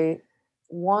say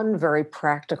one very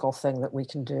practical thing that we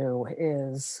can do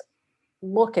is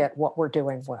look at what we're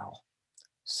doing well.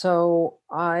 So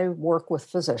I work with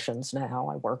physicians now.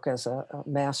 I work as a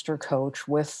master coach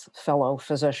with fellow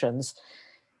physicians.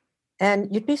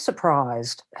 And you'd be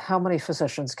surprised how many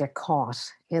physicians get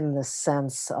caught in this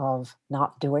sense of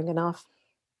not doing enough.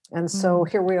 And so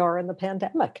here we are in the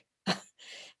pandemic.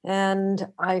 And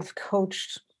I've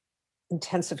coached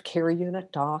intensive care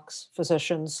unit docs,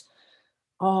 physicians.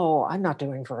 Oh, I'm not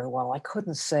doing very well. I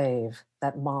couldn't save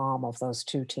that mom of those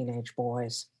two teenage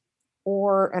boys.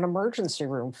 Or an emergency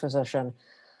room physician.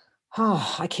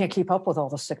 Oh, I can't keep up with all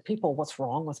the sick people. What's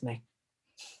wrong with me?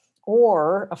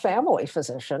 Or a family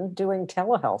physician doing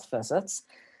telehealth visits.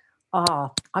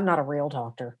 I'm not a real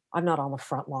doctor. I'm not on the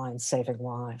front line saving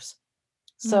lives.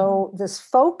 So, this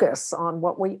focus on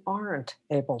what we aren't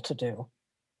able to do,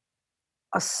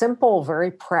 a simple,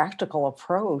 very practical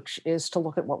approach is to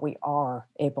look at what we are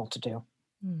able to do.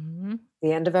 Mm-hmm.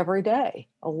 The end of every day,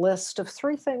 a list of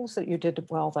 3 things that you did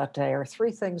well that day or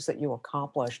 3 things that you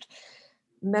accomplished.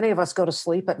 Many of us go to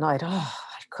sleep at night, oh,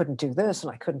 I couldn't do this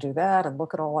and I couldn't do that. And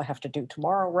look at all I have to do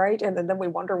tomorrow, right? And then we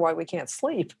wonder why we can't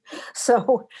sleep.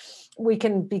 So we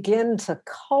can begin to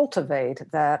cultivate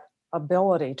that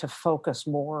ability to focus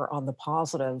more on the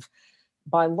positive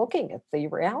by looking at the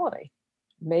reality.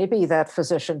 Maybe that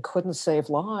physician couldn't save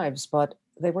lives, but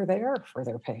they were there for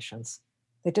their patients.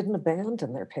 They didn't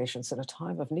abandon their patients in a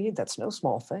time of need. That's no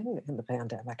small thing in the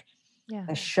pandemic. Yeah.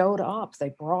 They showed up.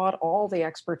 They brought all the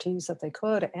expertise that they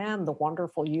could and the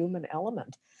wonderful human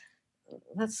element.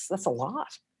 That's a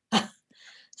lot.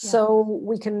 So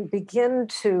we can begin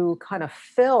to kind of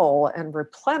fill and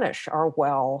replenish our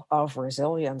well of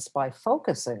resilience by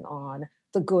focusing on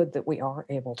the good that we are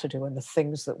able to do and the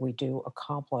things that we do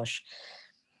accomplish.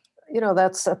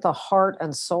 That's at the heart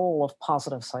and soul of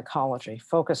positive psychology,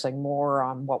 focusing more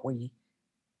on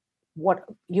what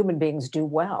human beings do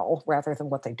well rather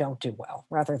than what they don't do well,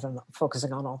 rather than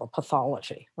focusing on all the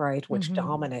pathology, right, which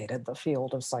dominated the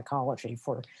field of psychology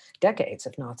for decades,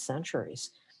 if not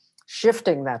centuries.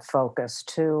 Shifting that focus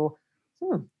to,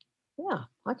 yeah,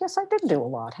 I guess I didn't do a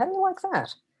lot. How do you like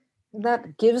that?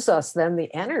 That gives us then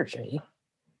the energy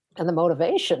and the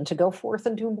motivation to go forth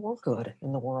and do more good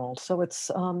in the world. So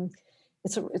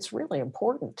it's really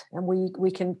important, and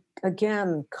we can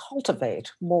again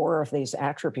cultivate more of these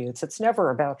attributes. It's never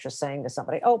about just saying to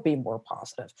somebody, "Oh, be more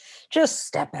positive." Just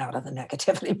step out of the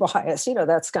negativity bias.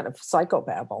 That's kind of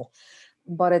psychobabble,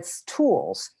 but it's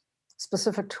tools,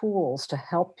 specific tools to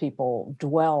help people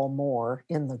dwell more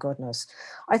in the goodness.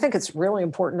 I think it's really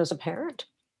important as a parent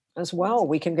as well.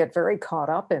 We can get very caught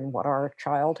up in what our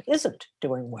child isn't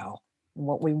doing well and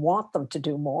what we want them to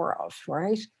do more of,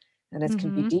 right? And it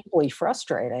can be deeply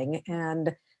frustrating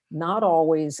and not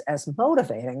always as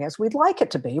motivating as we'd like it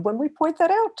to be when we point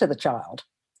that out to the child,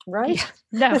 right?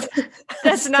 Yeah, no,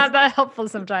 that's not that helpful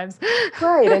sometimes.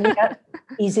 Right. And yet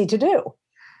easy to do.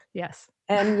 Yes.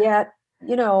 And yet,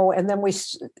 and then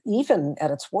even at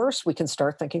its worst, we can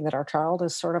start thinking that our child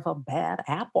is sort of a bad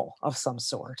apple of some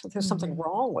sort. There's something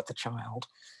wrong with the child,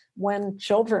 when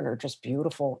children are just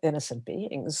beautiful, innocent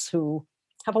beings who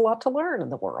have a lot to learn in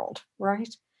the world,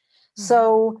 right?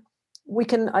 So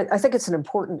I think it's an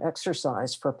important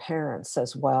exercise for parents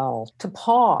as well to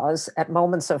pause at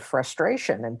moments of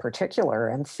frustration in particular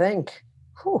and think,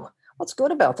 what's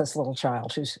good about this little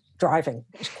child who's driving,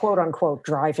 quote unquote,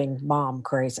 driving mom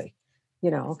crazy,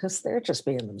 because they're just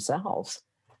being themselves.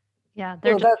 Yeah,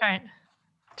 they're just trying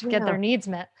to get their needs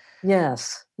met.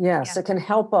 Yes. It can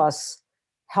help us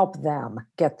help them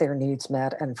get their needs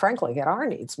met and frankly, get our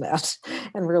needs met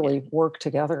and really work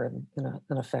together in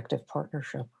an effective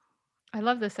partnership. I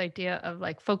love this idea of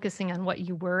like focusing on what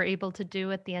you were able to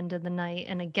do at the end of the night.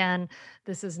 And again,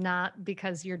 this is not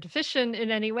because you're deficient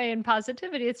in any way in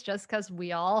positivity. It's just because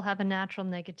we all have a natural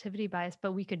negativity bias,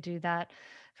 but we could do that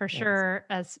for sure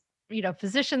as,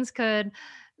 physicians could,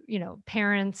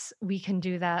 parents, we can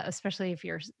do that, especially if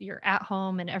you're at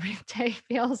home and every day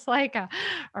feels like a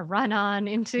run on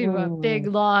into a big,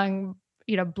 long,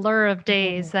 blur of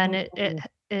days, then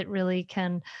it really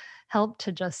can help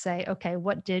to just say, okay,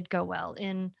 what did go well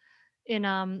in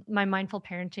my mindful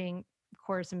parenting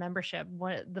course and membership?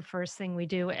 What the first thing we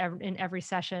do in every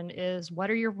session is, what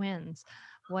are your wins?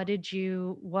 What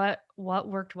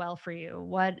worked well for you?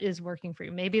 What is working for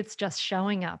you? Maybe it's just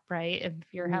showing up, right? If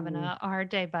you're having a hard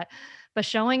day, but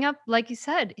showing up, like you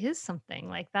said, is something.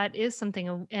 Like that is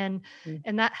something, and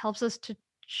that helps us to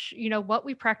what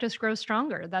we practice grows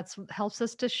stronger. That's helps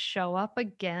us to show up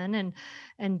again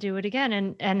and do it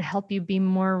again and help you be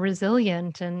more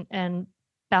resilient and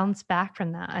bounce back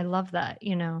from that. I love that.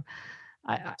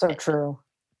 So true.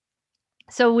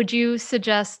 So would you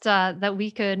suggest that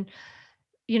we could,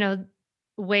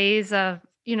 ways of,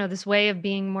 this way of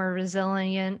being more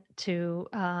resilient to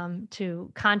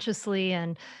consciously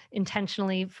and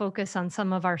intentionally focus on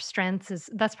some of our strengths,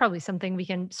 that's probably something we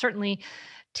can certainly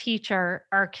teach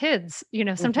our kids.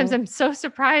 Sometimes I'm so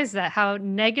surprised at how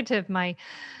negative my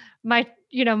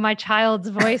my child's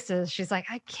voices. She's like,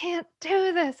 I can't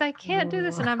do this. I can't do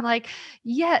this. And I'm like,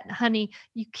 yet, honey,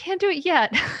 you can't do it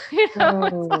yet. It's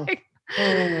like,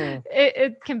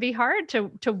 it can be hard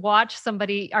to watch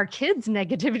our kids'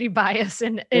 negativity bias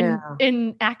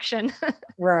in action.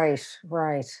 Right.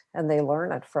 And they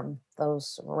learn it from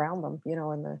those around them,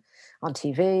 on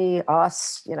TV,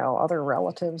 us, other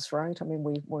relatives, right? I mean,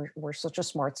 we're such a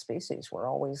smart species. We're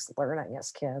always learning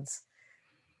as kids.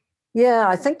 Yeah,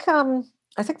 I think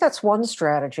that's one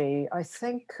strategy. I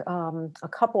think a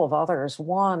couple of others.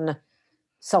 One,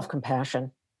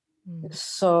 self-compassion is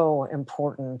so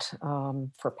important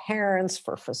for parents,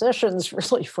 for physicians,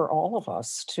 really for all of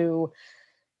us to,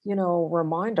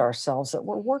 remind ourselves that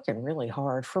we're working really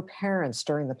hard. For parents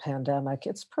during the pandemic,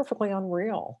 it's perfectly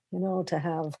unreal, to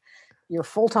have your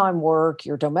full-time work,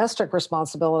 your domestic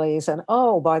responsibilities, and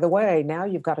oh, by the way, now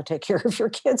you've got to take care of your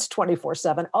kids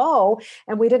 24/7. Oh,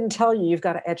 and we didn't tell you, you've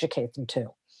got to educate them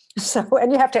too. So,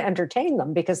 and you have to entertain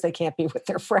them because they can't be with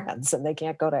their friends and they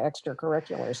can't go to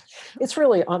extracurriculars. It's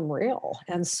really unreal.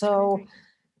 And so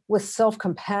with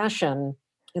self-compassion,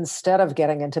 instead of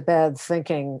getting into bed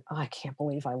thinking, I can't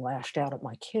believe I lashed out at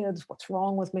my kids, what's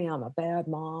wrong with me? I'm a bad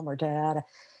mom or dad.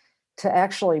 To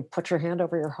actually put your hand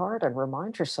over your heart and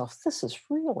remind yourself, this is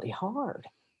really hard.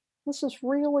 This is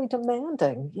really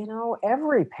demanding.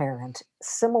 Every parent,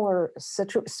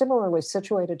 similarly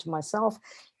situated to myself,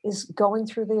 is going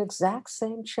through the exact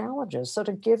same challenges. So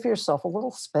to give yourself a little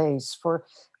space for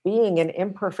being an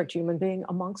imperfect human being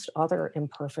amongst other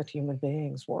imperfect human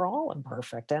beings. We're all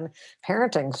imperfect, and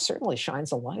parenting certainly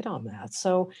shines a light on that.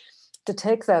 So to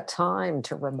take that time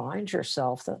to remind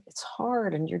yourself that it's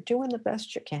hard and you're doing the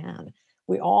best you can.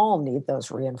 We all need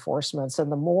those reinforcements.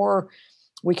 And the more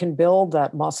we can build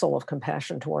that muscle of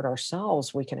compassion toward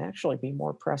ourselves, we can actually be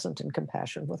more present in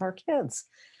compassion with our kids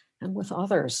and with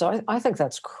others. So I think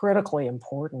that's critically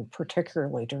important,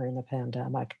 particularly during the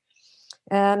pandemic.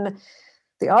 And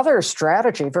the other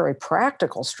strategy, very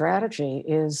practical strategy,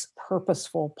 is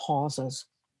purposeful pauses.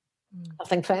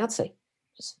 Nothing fancy.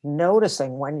 Just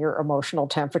noticing when your emotional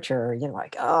temperature,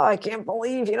 like, oh, I can't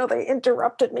believe, they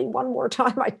interrupted me one more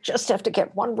time. I just have to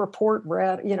get one report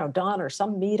read, done, or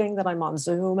some meeting that I'm on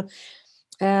Zoom.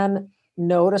 And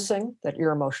noticing that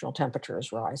your emotional temperature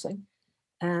is rising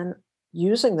and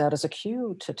using that as a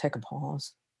cue to take a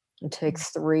pause and take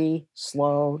 3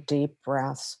 slow, deep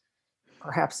breaths,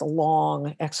 perhaps a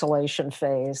long exhalation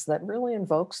phase that really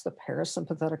invokes the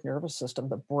parasympathetic nervous system,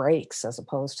 the brakes, as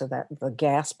opposed to the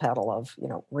gas pedal of,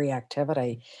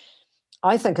 reactivity.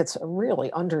 I think it's a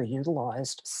really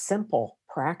underutilized, simple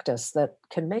practice that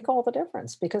can make all the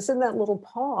difference, because in that little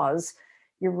pause,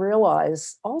 you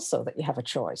realize also that you have a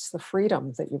choice, the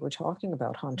freedom that you were talking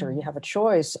about, Hunter. You have a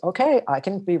choice. Okay, I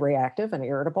can be reactive and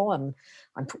irritable, and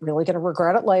I'm really going to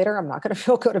regret it later. I'm not going to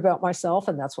feel good about myself,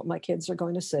 and that's what my kids are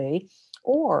going to see.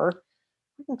 Or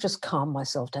I can just calm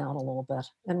myself down a little bit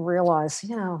and realize,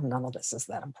 none of this is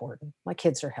that important. My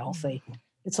kids are healthy.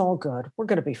 It's all good. We're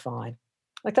going to be fine.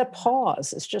 Like, that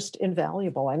pause is just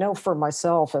invaluable. I know for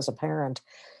myself as a parent,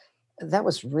 that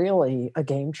was really a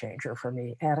game changer for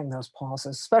me, adding those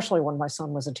pauses, especially when my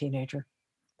son was a teenager.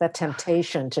 That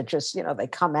temptation to just, they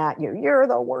come at you. You're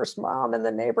the worst mom in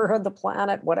the neighborhood, the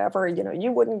planet, whatever,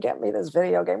 you wouldn't get me this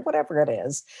video game, whatever it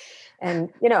is.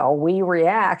 And, we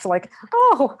react like,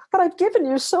 oh, but I've given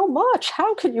you so much.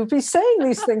 How can you be saying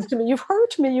these things to me? You've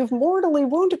hurt me. You've mortally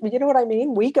wounded me. You know what I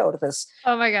mean? We go to this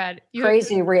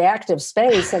crazy reactive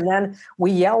space, and then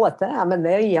we yell at them and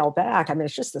they yell back. I mean,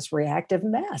 it's just this reactive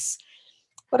mess.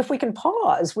 But if we can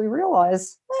pause, we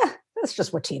realize, that's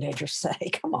just what teenagers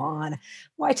say. Come on.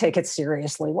 Why take it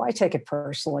seriously? Why take it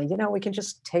personally? We can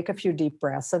just take a few deep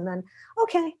breaths and then,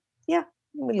 okay, yeah,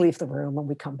 we leave the room and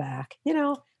we come back.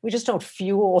 We just don't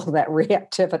fuel that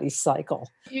reactivity cycle.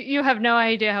 You have no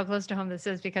idea how close to home this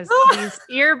is, because these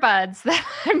earbuds that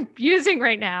I'm using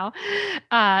right now,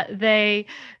 I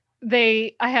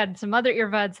had some other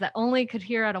earbuds that only could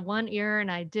hear out of one ear,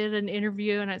 and I did an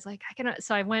interview and I was like,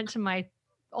 so I went to my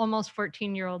almost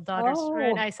 14-year-old daughter's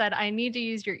friend. I said, I need to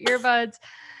use your earbuds.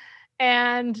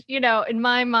 And, in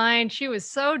my mind, she was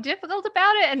so difficult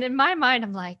about it. And in my mind,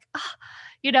 I'm like,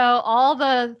 all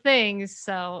the things.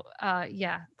 So,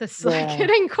 this is like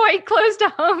getting quite close to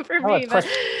home for me. But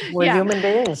we're human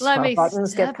beings. Let me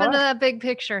step into that big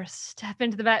picture,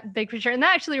 big picture. And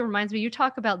that actually reminds me, you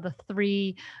talk about the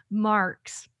 3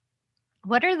 marks.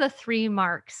 What are the 3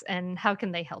 marks and how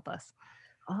can they help us?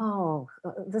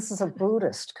 This is a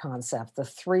Buddhist concept, the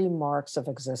three marks of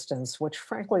existence, which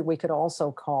frankly we could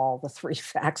also call the three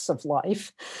facts of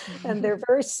life. And they're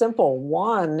very simple.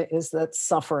 One is that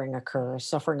suffering occurs.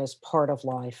 Suffering is part of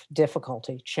life,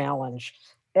 difficulty, challenge.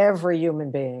 Every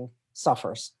human being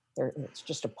suffers. It's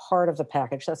just a part of the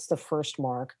package. That's the first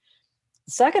mark.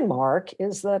 The second mark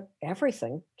is that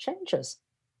everything changes.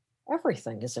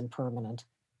 Everything is impermanent.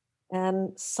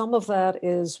 And some of that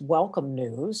is welcome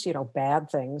news. Bad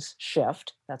things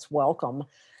shift. That's welcome.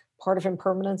 Part of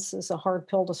impermanence is a hard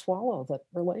pill to swallow, that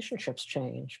relationships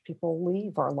change. People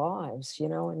leave our lives,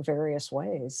 in various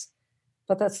ways.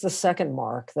 But that's the second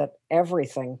mark, that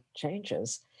everything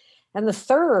changes. And the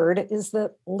third is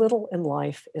that little in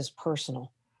life is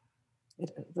personal.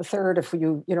 The third, if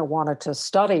you wanted to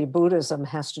study Buddhism,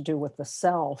 has to do with the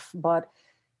self, but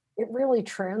it really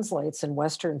translates in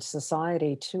Western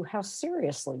society to how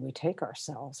seriously we take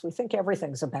ourselves. We think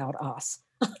everything's about us,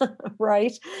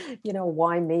 right?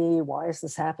 Why me? Why is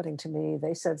this happening to me?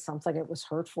 They said something, it was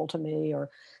hurtful to me, or,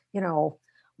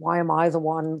 why am I the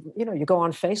one? You go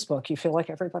on Facebook, you feel like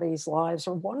everybody's lives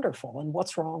are wonderful, and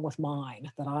what's wrong with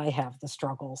mine, that I have the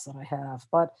struggles that I have.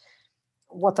 But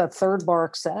what that third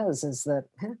mark says is that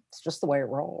it's just the way it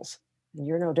rolls. And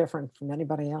you're no different from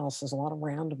anybody else. There's a lot of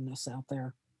randomness out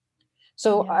there.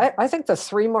 So Yeah. I think the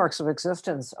three marks of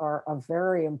existence are a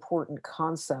very important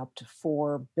concept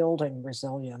for building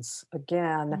resilience.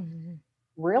 Again, Mhm.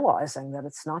 realizing that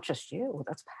it's not just you,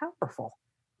 that's powerful.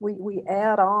 We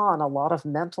add on a lot of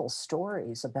mental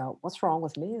stories about what's wrong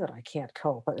with me that I can't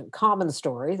cope. A common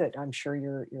story that I'm sure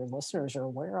your listeners are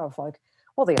aware of, like,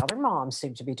 well, the other moms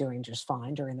seem to be doing just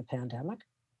fine during the pandemic.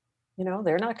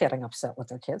 They're not getting upset with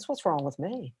their kids. What's wrong with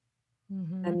me?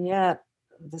 Mhm. And yet,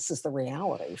 this is the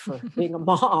reality for being a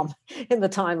mom in the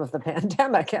time of the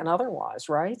pandemic and otherwise,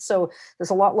 right? So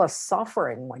there's a lot less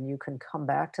suffering when you can come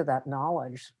back to that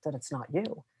knowledge that it's not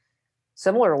you.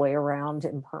 Similarly, around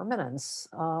impermanence,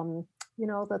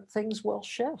 that things will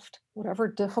shift. Whatever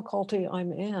difficulty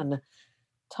I'm in,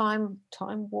 time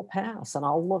will pass, and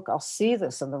I'll see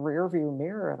this in the rear view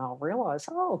mirror, and I'll realize,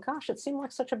 oh gosh, it seemed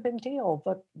like such a big deal,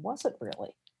 but was it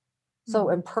really? So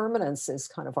Mhm. impermanence is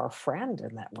kind of our friend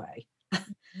in that way.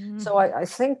 Mhm. So I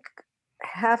think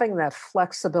having that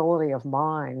flexibility of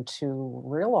mind to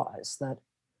realize that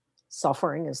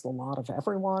suffering is the lot of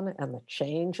everyone and that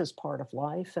change is part of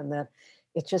life and that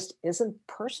it just isn't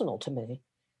personal to me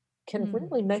can Mm.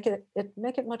 really make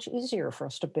it much easier for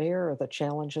us to bear the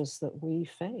challenges that we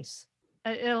face.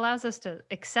 It allows us to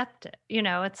accept it.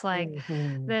 It's like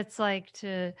Mhm. that's like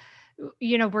to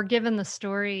we're given the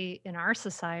story in our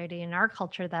society, in our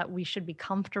culture, that we should be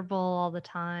comfortable all the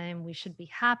time, we should be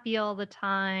happy all the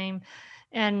time,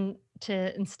 and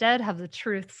to instead have the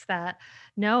truths that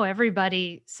no,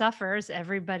 everybody suffers,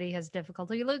 everybody has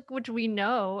difficulty. Look, which we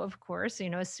know, of course,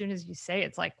 as soon as you say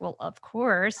it's like, well, of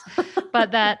course,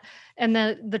 but that and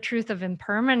the truth of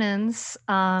impermanence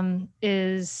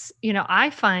is, I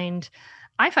find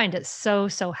it so,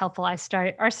 so helpful. I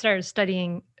started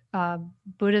studying uh,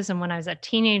 Buddhism when I was a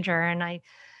teenager,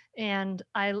 and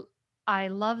I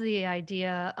love the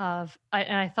idea of,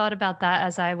 and I thought about that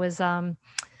as I was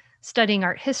studying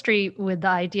art history, with the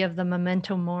idea of the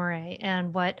memento mori,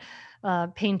 and what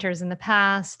painters in the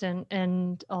past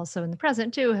and also in the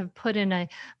present too have put in a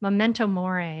memento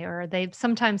mori, or they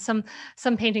sometimes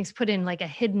some paintings put in like a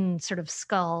hidden sort of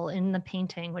skull in the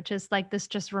painting, which is like this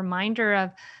just reminder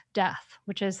of death,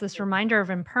 which is this reminder of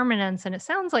impermanence. And it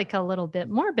sounds like a little bit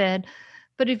morbid,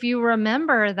 but if you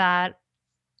remember that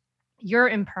you're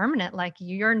impermanent, like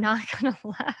you're not gonna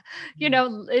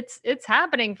it's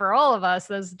happening for all of us.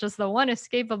 There's just the one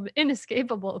escapable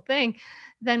inescapable thing.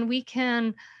 Then we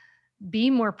can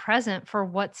be more present for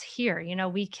what's here.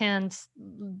 We can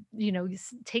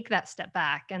take that step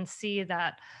back and see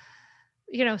that,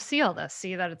 see all this,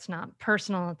 see that it's not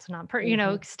personal, it's not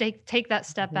Mhm. take that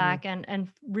step Mhm. back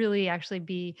and really actually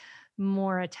be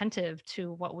more attentive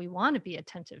to what we want to be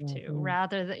attentive to, Mhm.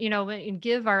 rather than, and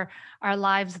give our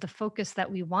lives the focus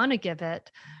that we want to give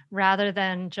it, rather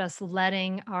than just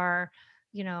letting our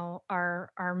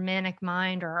manic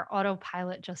mind or our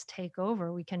autopilot just take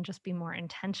over. We can just be more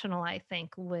intentional, I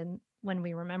think, when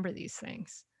we remember these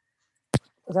things.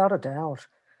 Without a doubt.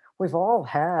 We've all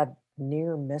had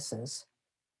near misses,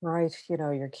 right?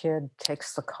 Your kid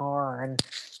takes the car and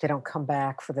they don't come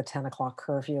back for the 10 o'clock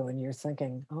curfew, and you're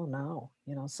thinking, oh no,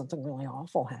 something really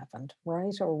awful happened,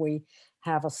 right? Or we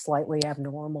have a slightly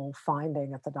abnormal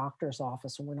finding at the doctor's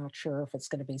office and we're not sure if it's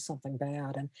going to be something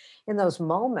bad. And in those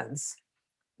moments,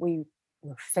 we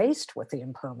were faced with the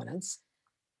impermanence,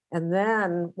 And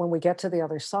then when we get to the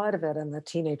other side of it and the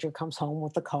teenager comes home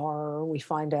with the car, or we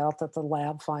find out that the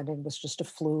lab finding was just a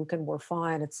fluke and we're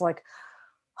fine, it's like,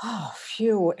 oh,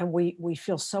 phew. And we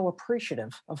feel so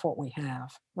appreciative of what we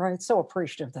have, right? So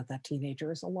appreciative that that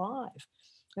teenager is alive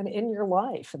and in your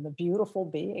life and the beautiful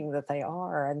being that they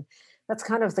are. And that's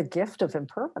kind of the gift of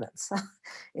impermanence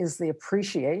is the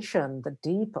appreciation, the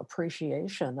deep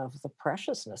appreciation of the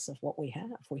preciousness of what we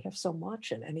have. We have so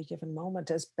much in any given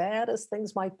moment. As bad as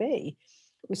things might be,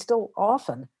 we still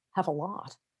often have a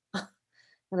lot. And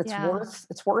Yeah.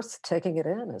 it's worth taking it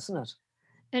in, isn't it?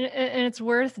 And it's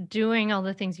worth doing all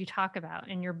the things you talk about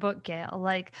in your book, Gail,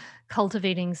 like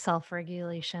cultivating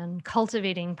self-regulation,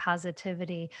 cultivating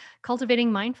positivity,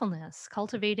 cultivating mindfulness,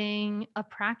 cultivating a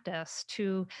practice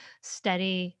to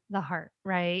steady the heart,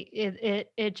 right?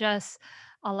 It just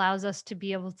allows us to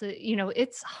be able to,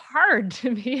 it's hard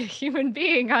to be a human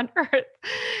being on earth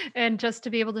and just to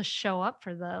be able to show up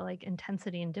for the like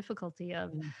intensity and difficulty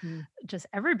of Mhm. just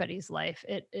everybody's life.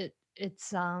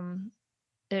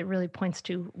 It really points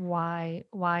to why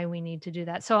we need to do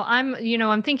that. So I'm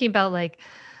thinking about like,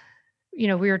 we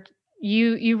were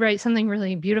you write something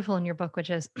really beautiful in your book, which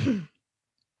is,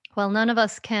 well, none of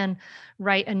us can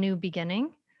write a new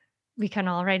beginning. We can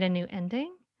all write a new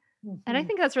ending. And I Mhm.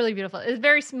 think that's really beautiful. It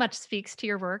very much speaks to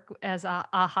your work as a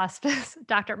hospice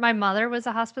doctor. My mother was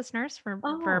a hospice nurse for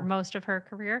Oh. most of her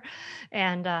career,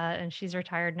 and she's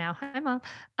retired now. Hi, mom.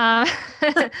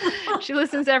 She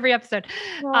listens to every episode.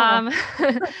 Oh. Um,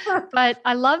 but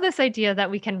I love this idea that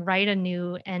we can write a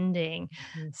new ending.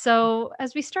 Mhm. So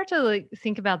as we start to like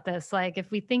think about this, like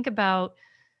if we think about,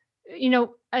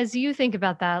 as you think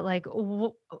about that, like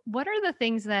what are the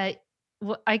things that,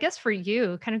 I guess for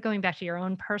you, kind of going back to your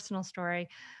own personal story,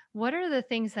 what are the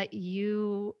things that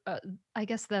you, I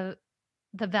guess the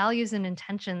values and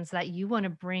intentions that you want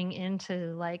to bring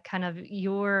into like kind of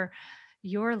your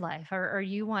life, or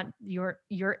you want your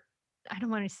I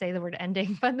don't want to say the word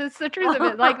ending, but that's the truth of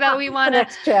it. Like that we The want to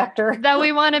next chapter. that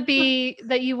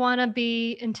you want to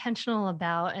be intentional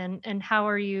about, and how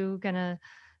are you gonna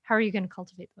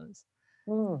cultivate those?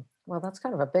 Well, that's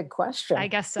kind of a big I question.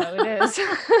 guess so, it is.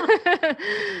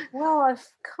 Well, I've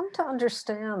come to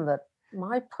understand that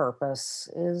my purpose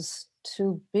is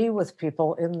to be with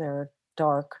people in their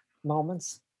dark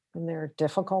moments, in their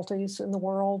difficulties in the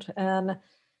world, and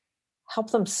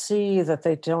help them see that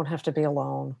they don't have to be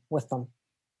alone with them.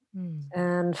 Mm,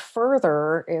 And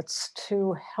further, it's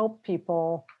to help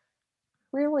people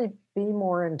really be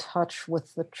more in touch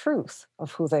with the truth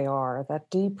of who they are, that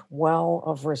deep well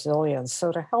of resilience.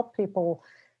 So, to help people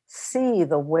see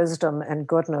the wisdom and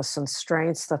goodness and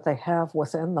strengths that they have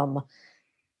within them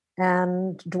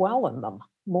and dwell in them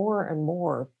more and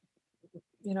more.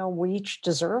 We each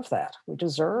deserve that. We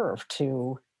deserve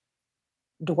to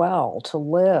dwell, to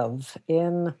live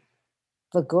in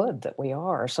the good that we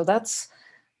are. So that's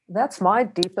my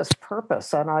deepest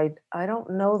purpose, and I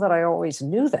don't know that I always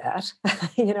knew that. I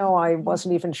mhm.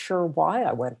 wasn't even sure why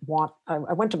I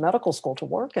went to medical school to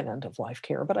work in end of life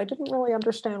care, but I didn't really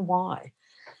understand why.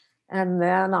 And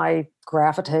then I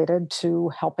gravitated to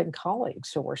helping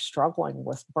colleagues who were struggling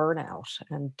with burnout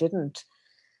and didn't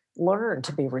learn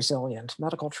to be resilient.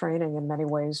 Medical training in many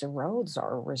ways erodes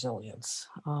our resilience.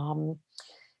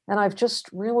 And I've just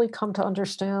really come to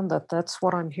understand that that's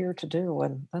what I'm here to do.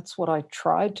 And that's what I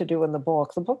tried to do in the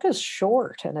book. The book is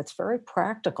short and it's very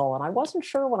practical. And I wasn't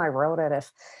sure when I wrote it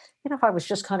if I was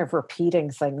just kind of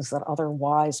repeating things that other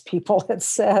wise people had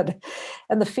said.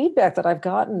 And the feedback that I've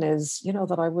gotten is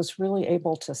that I was really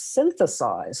able to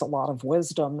synthesize a lot of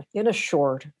wisdom in a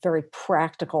short, very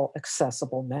practical,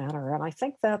 accessible manner. And I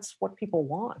think that's what people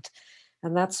want.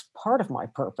 And that's part of my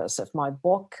purpose. If my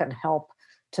book can help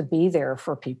to be there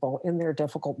for people in their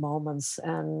difficult moments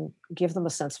and give them a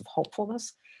sense of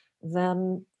hopefulness,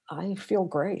 then I feel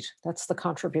great. That's the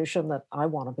contribution that I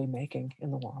want to be making in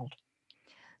the world.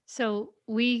 So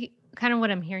we kind of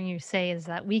what I'm hearing you say is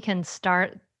that we can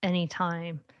start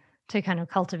anytime to kind of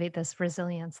cultivate this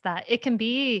resilience, that it can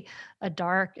be a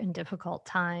dark and difficult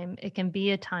time. It can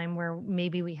be a time where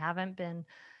maybe we haven't been,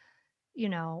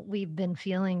 we've been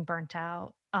feeling burnt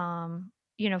out.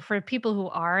 For people who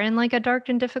are in like a dark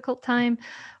and difficult time,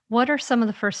 what are some of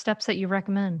the first steps that you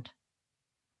recommend?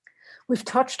 We've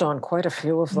touched on quite a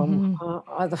few of them.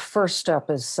 Mhm. The first step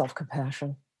is self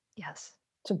compassion, Yes.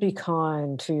 to be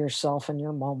kind to yourself in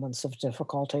your moments of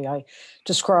difficulty. I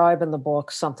describe in the book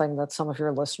something that some of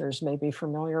your listeners may be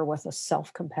familiar with, a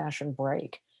self compassion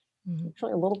break. Mhm.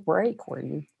 Actually, a little break where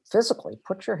you physically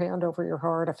put your hand over your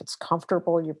heart. If it's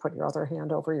comfortable, you put your other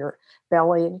hand over your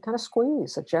belly and you kind of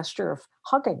squeeze, a gesture of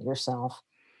hugging yourself.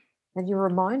 And you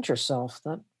remind yourself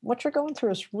that what you're going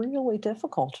through is really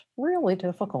difficult,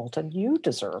 and you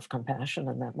deserve compassion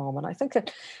in that moment. I think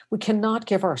that we cannot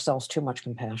give ourselves too much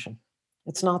compassion.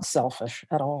 It's not selfish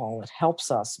at all. It helps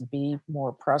us be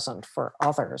more present for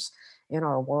others in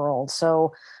our world.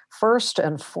 So, first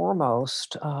and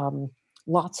foremost,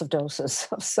 lots of doses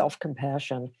of self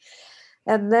compassion.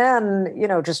 And then,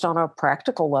 just on a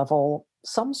practical level,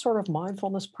 some sort of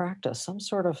mindfulness practice, some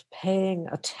sort of paying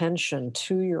attention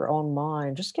to your own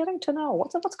mind, just getting to know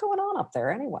what's going on up there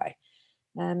anyway.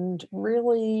 And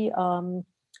really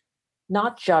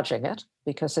not judging it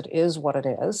because it is what it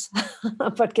is,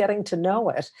 but getting to know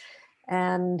it.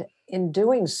 And in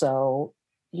doing so,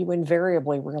 you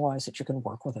invariably realize that you can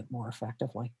work with it more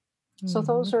effectively. So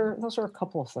those are a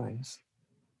couple of things.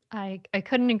 I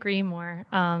couldn't agree more.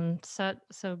 So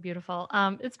beautiful.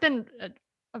 It's been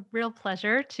a real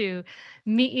pleasure to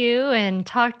meet you and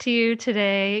talk to you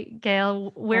today,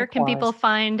 Gail. Where can people Likewise.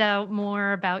 find out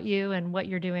more about you and what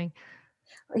you're doing?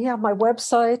 Yeah, my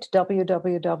website,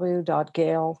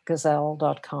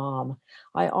 www.gailgazelle.com.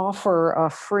 I offer a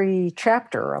free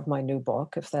chapter of my new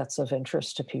book, if that's of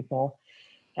interest to people.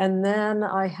 And then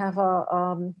I have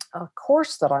a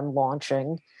course that I'm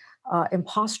launching,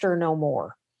 Imposter No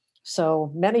More.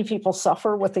 So many people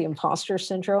suffer with the imposter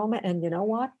syndrome, and you know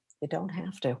what? You don't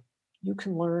have to. You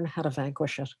can learn how to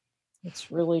vanquish it.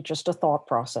 It's really just a thought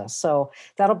process. So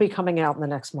that'll be coming out in the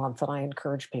next month, and I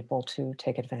encourage people to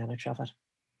take advantage of it.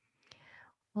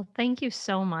 Well, thank you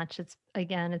so much. It's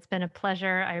been a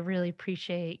pleasure. I really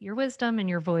appreciate your wisdom and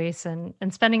your voice and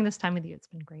spending this time with you. It's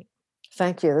been great.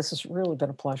 Thank you. This has really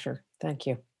been a pleasure. Thank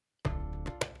you.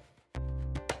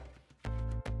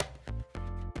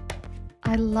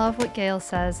 I love what Gail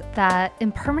says, that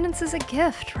impermanence is a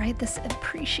gift, right? This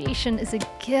appreciation is a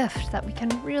gift that can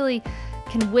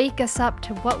wake us up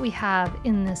to what we have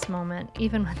in this moment,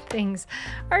 even when things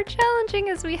are challenging.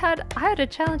 I had a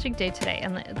challenging day today.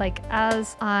 And like,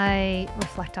 as I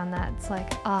reflect on that, it's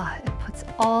like, it puts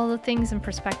all the things in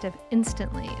perspective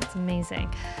instantly. It's amazing.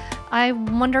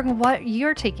 I'm wondering what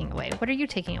you're taking away. What are you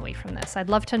taking away from this? I'd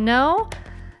love to know.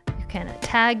 You can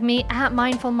tag me at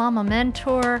Mindful Mama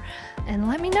Mentor and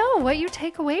let me know what you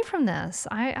take away from this.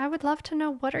 I would love to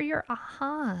know, what are your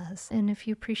ahas, and if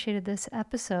you appreciated this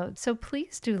episode. So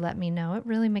please do let me know. It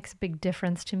really makes a big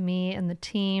difference to me and the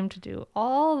team to do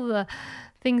all the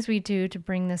things we do to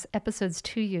bring this episodes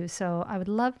to you. So I would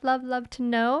love to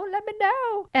know. Let me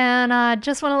know. And I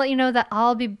just want to let you know that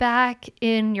I'll be back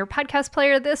in your podcast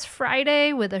player this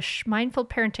Friday with a Mindful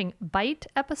Parenting Bite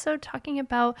episode talking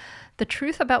about the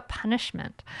truth about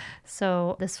punishment.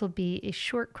 So this will be a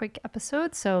short, quick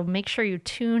episode. So make sure you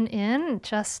tune in.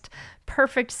 Just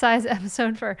perfect size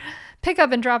episode for pick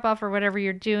up and drop off or whatever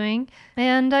you're doing.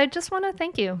 And I just want to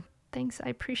thank you. Thanks. I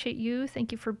appreciate you.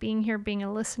 Thank you for being here, being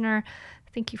a listener.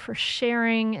 Thank you for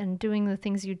sharing and doing the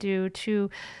things you do to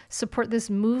support this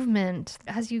movement.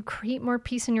 As you create more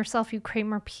peace in yourself, you create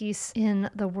more peace in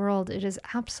the world. It is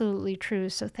absolutely true.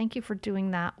 So thank you for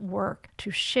doing that work,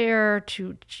 to share,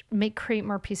 to create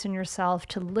more peace in yourself,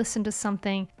 to listen to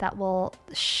something that will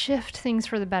shift things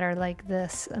for the better, like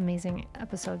this amazing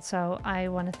episode. So I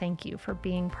want to thank you for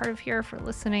being part of here, for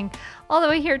listening all the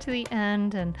way here to the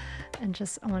end. And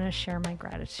just, I want to share my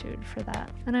gratitude for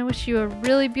that. And I wish you a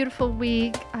really beautiful week.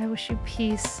 I wish you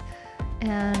peace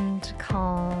and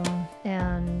calm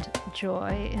and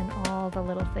joy in all the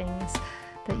little things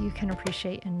that you can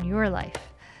appreciate in your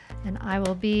life. And I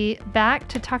will be back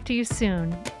to talk to you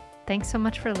soon. Thanks so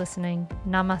much for listening.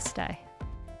 Namaste. I'd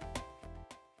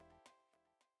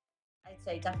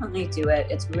say definitely do it.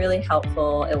 It's really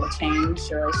helpful. It will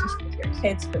change your relationship with your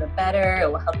kids for the better.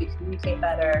 It will help you communicate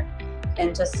better.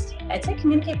 And just, I'd say,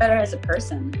 communicate better as a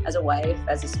person, as a wife,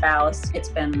 as a spouse. It's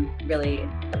been really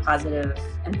a positive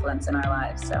influence in our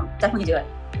lives. So definitely do it.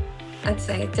 I'd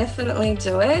say definitely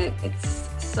do it. It's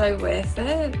so worth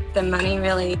it. The money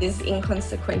really is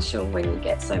inconsequential when you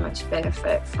get so much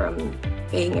benefit from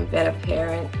being a better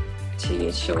parent to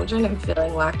your children and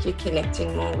feeling like you're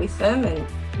connecting more with them and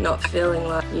not feeling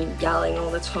like you're yelling all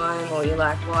the time or you're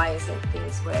like, why isn't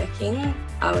things working?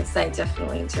 I would say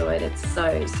definitely do it. It's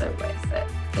so worth it.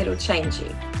 It'll change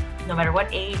you. No matter what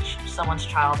age someone's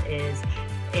child is,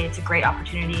 it's a great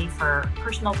opportunity for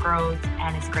personal growth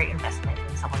and it's a great investment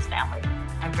in someone's family.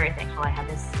 I'm very thankful I had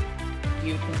this.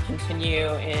 You can continue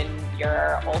in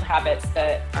your old habits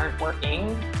that aren't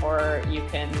working, or you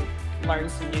can learn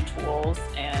some new tools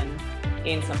and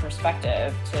gain some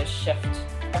perspective to shift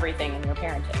everything in your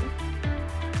parenting.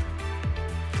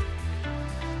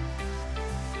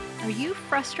 Are you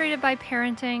frustrated by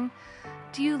parenting?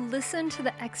 Do you listen to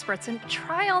the experts and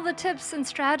try all the tips and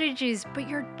strategies, but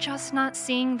you're just not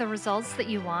seeing the results that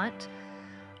you want?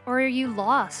 Or are you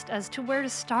lost as to where to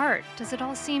start? Does it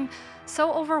all seem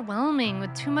so overwhelming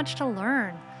with too much to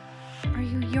learn? Are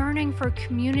you yearning for a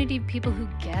community of people who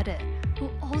get it, who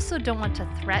also don't want to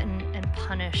threaten and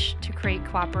punish to create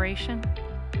cooperation?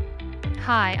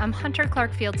 Hi, I'm Hunter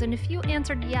Clark-Fields, and if you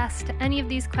answered yes to any of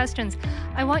these questions,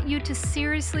 I want you to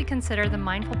seriously consider the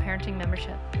Mindful Parenting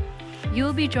membership. You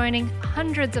will be joining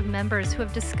hundreds of members who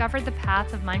have discovered the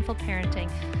path of mindful parenting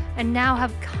and now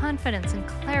have confidence and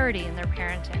clarity in their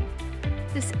parenting.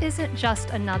 This isn't just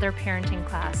another parenting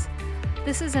class.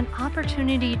 This is an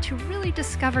opportunity to really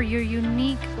discover your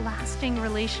unique, lasting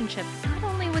relationship, not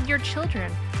only with your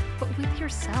children, but with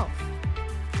yourself.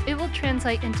 It will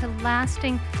translate into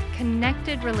lasting,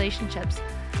 connected relationships,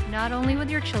 not only with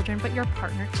your children, but your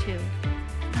partner too.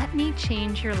 Let me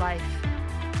change your life.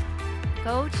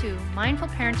 Go to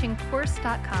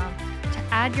mindfulparentingcourse.com to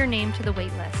add your name to the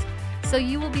waitlist, so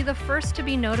you will be the first to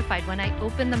be notified when I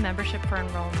open the membership for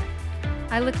enrollment.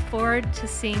 I look forward to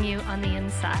seeing you on the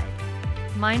inside.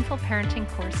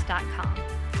 mindfulparentingcourse.com.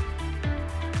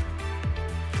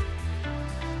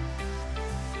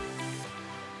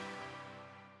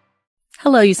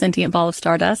 Hello, you sentient ball of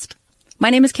stardust.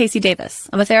 My name is Casey Davis.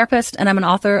 I'm a therapist and I'm an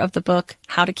author of the book,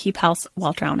 How to Keep House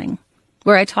While Drowning,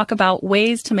 where I talk about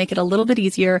ways to make it a little bit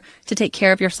easier to take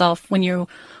care of yourself when you're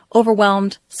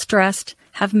overwhelmed, stressed,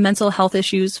 have mental health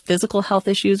issues, physical health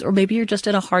issues, or maybe you're just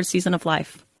in a hard season of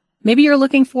life. Maybe you're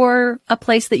looking for a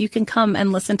place that you can come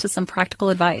and listen to some practical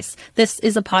advice. This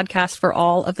is a podcast for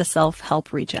all of the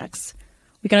self-help rejects.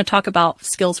 We're going to talk about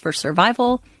skills for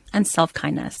survival and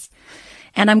self-kindness.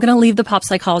 And I'm going to leave the pop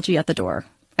psychology at the door.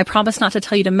 I promise not to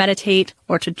tell you to meditate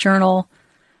or to journal.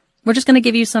 We're just going to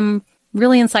give you some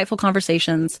really insightful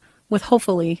conversations with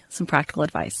hopefully some practical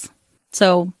advice.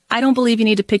 So I don't believe you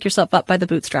need to pick yourself up by the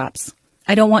bootstraps.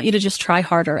 I don't want you to just try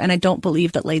harder, and I don't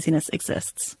believe that laziness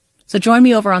exists. So join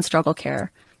me over on Struggle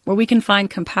Care, where we can find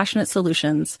compassionate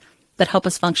solutions that help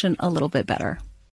us function a little bit better.